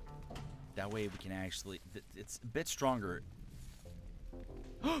 That way we can actually... It's a bit stronger.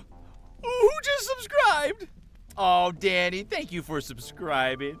 Oh, who just subscribed? Oh, Danny, thank you for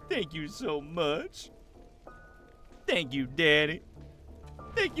subscribing. Thank you so much. Thank you, Danny.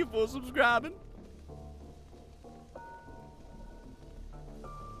 Thank you for subscribing.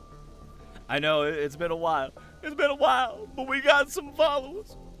 I know, it's been a while. It's been a while, but we got some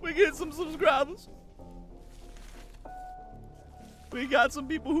followers. We get some subscribers. We got some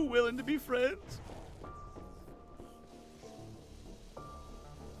people who are willing to be friends.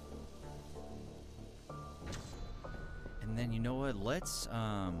 And then, you know what? Let's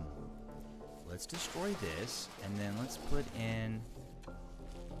destroy this, and then let's put in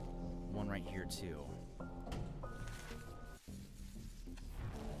one right here too.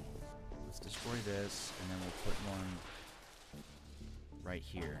 Let's destroy this, and then we'll put one right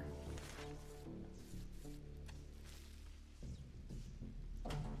here.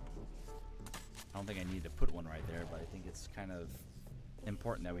 I don't think I need to put one right there, but I think it's kind of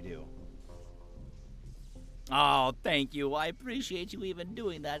important that we do. Oh, thank you. I appreciate you even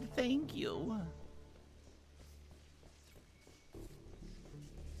doing that. Thank you.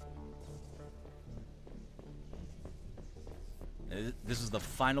 This is the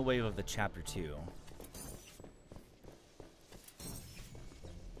final wave of the chapter 2.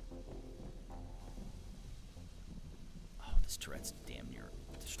 Oh, this turret's damn near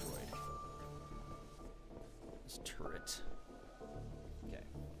destroyed. This turret. Okay.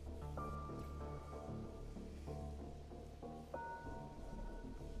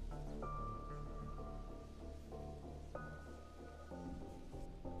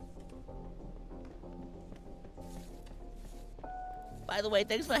 By the way,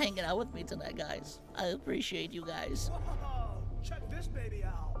 thanks for hanging out with me tonight, guys. I appreciate you guys. Whoa, check this baby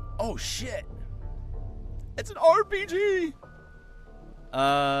out. Oh, shit. It's an RPG.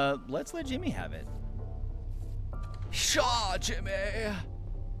 Let's let Jimmy have it. Sure, Jimmy.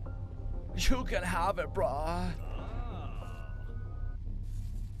 You can have it, brah.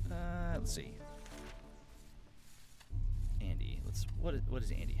 Let's see. Andy, what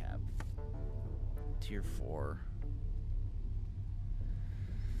does Andy have? Tier 4.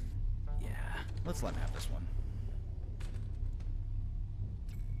 Yeah, let's let him have this one.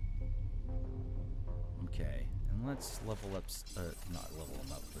 Okay, and let's level up, not level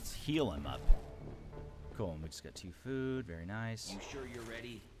him up, let's heal him up. Cool, and we just got 2 food, very nice. You sure you're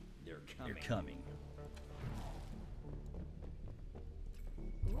ready? They're coming. They're coming.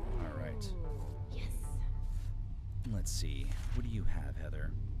 Alright. Yes. Let's see, what do you have,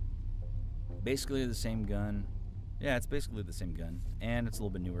 Heather? Basically the same gun. Yeah, it's basically the same gun, and it's a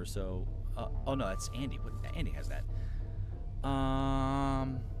little bit newer, so... oh no, that's Andy. Andy has that.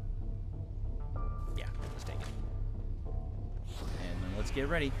 Yeah, let's take it. And then let's get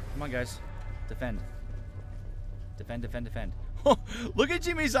ready. Come on, guys. Defend. Defend, defend, defend. Look at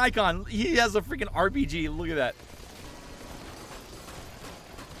Jimmy's icon. He has a freaking RPG. Look at that.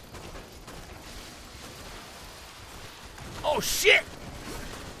 Oh, shit!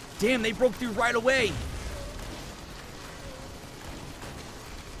 Damn, they broke through right away.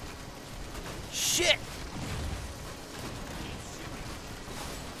 Shit!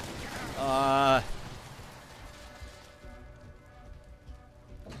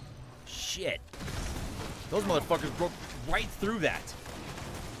 Shit. Those motherfuckers broke right through that.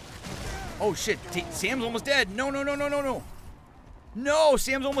 Oh, shit. Sam's almost dead. No, no, no, no, no, no. No,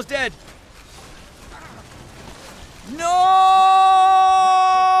 Sam's almost dead. No!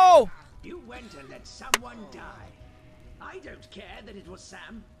 You went and let someone die. I don't care that it was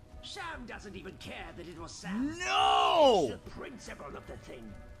Sam. Sam doesn't even care that it was Sam. No! It's the principle of the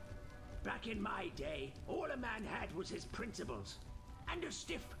thing. Back in my day, all a man had was his principles. And a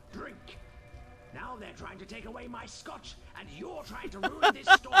stiff drink. Now they're trying to take away my scotch, and you're trying to ruin this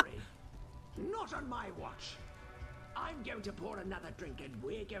story. Not on my watch. I'm going to pour another drink, and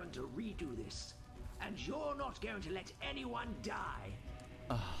we're going to redo this. And you're not going to let anyone die.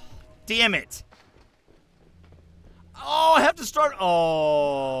 Oh, damn it. Oh, I have to start.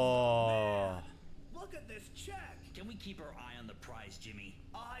 Oh. Look at this check. Can we keep our eye on the prize, Jimmy?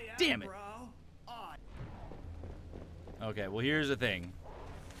 Damn it. Bro. Okay, well, here's the thing.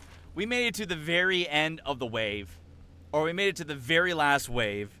 We made it to the very end of the wave. Or we made it to the very last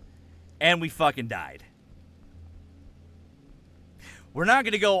wave. And we fucking died. We're not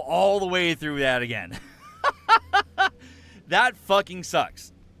going to go all the way through that again. That fucking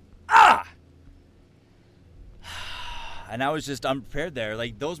sucks. Ah! And I was just unprepared there.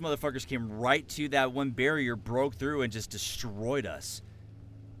 Like, those motherfuckers came right to that one barrier, broke through, and just destroyed us.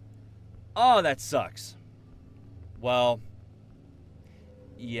 Oh, that sucks. Well,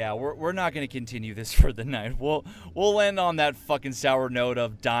 yeah, we're not going to continue this for the night. We'll end on that fucking sour note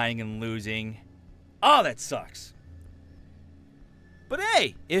of dying and losing. Oh, that sucks. But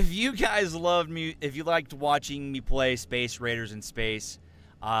hey, if you guys loved me, if you liked watching me play Space Raiders in space,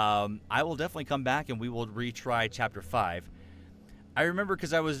 I will definitely come back and we will retry Chapter 5. I remember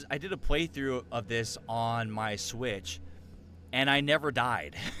because I did a playthrough of this on my Switch, and I never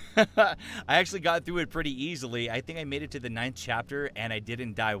died. I actually got through it pretty easily. I think I made it to the 9th chapter, and I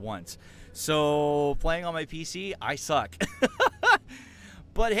didn't die once. So, playing on my PC, I suck.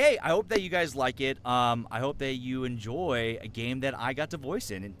 But hey, I hope that you guys like it. I hope that you enjoy a game that I got to voice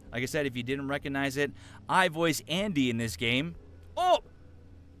in. And like I said, if you didn't recognize it, I voice Andy in this game. Oh!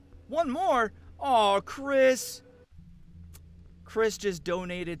 One more? Oh, Chris. Chris just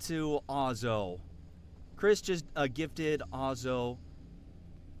donated to Ozzo. Chris just gifted Ozzo.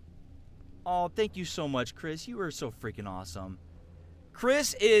 Oh, thank you so much, Chris. You are so freaking awesome.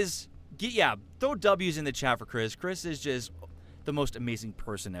 Chris is... Yeah, throw W's in the chat for Chris. Chris is just the most amazing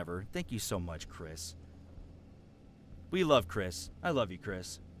person ever. Thank you so much, Chris. We love Chris. I love you,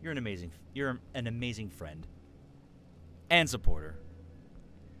 Chris. You're an amazing friend. And supporter.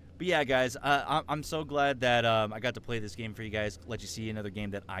 But yeah, guys, I'm so glad that I got to play this game for you guys. Let you see another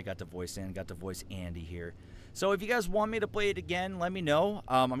game that I got to voice in. Got to voice Andy here. So if you guys want me to play it again, let me know.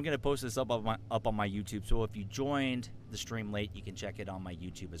 I'm going to post this up on my YouTube. So if you joined the stream late, you can check it on my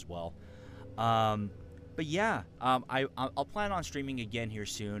YouTube as well. But yeah, I'll plan on streaming again here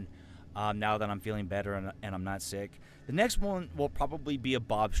soon. Now that I'm feeling better and I'm not sick. The next one will probably be a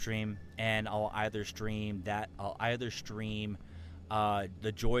Bob stream, and I'll either stream The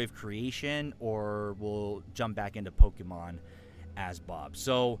Joy of Creation, or we'll jump back into Pokemon as Bob.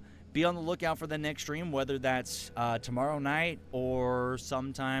 So be on the lookout for the next stream, whether that's tomorrow night or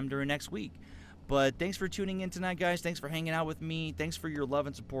sometime during next week. But thanks for tuning in tonight, guys. Thanks for hanging out with me. Thanks for your love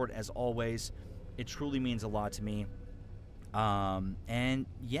and support as always. It truly means a lot to me. And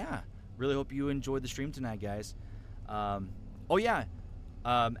yeah, really hope you enjoyed the stream tonight, guys. Oh yeah,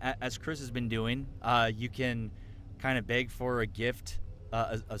 as Chris has been doing, you can kind of beg for a gift,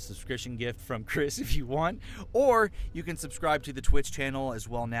 a subscription gift from Chris if you want, or you can subscribe to the Twitch channel as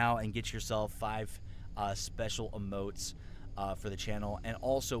well now and get yourself 5 special emotes for the channel. And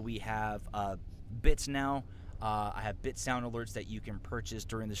also we have bits now. I have bit sound alerts that you can purchase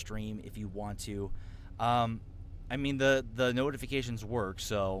during the stream if you want to. I mean, the notifications work,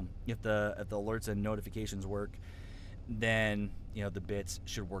 so if the alerts and notifications work, then you know the bits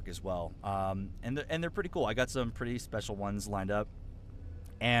should work as well. And they're pretty cool. I got some pretty special ones lined up,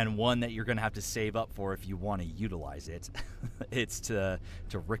 and one that you're gonna have to save up for if you want to utilize it. It's to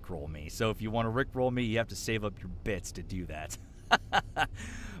rickroll me. So if you want to rickroll me, you have to save up your bits to do that.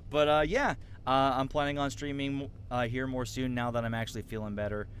 But yeah, I'm planning on streaming here more soon now that I'm actually feeling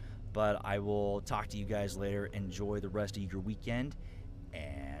better. But I will talk to you guys later. Enjoy the rest of your weekend,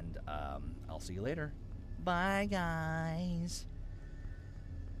 and I'll see you later. Bye, guys.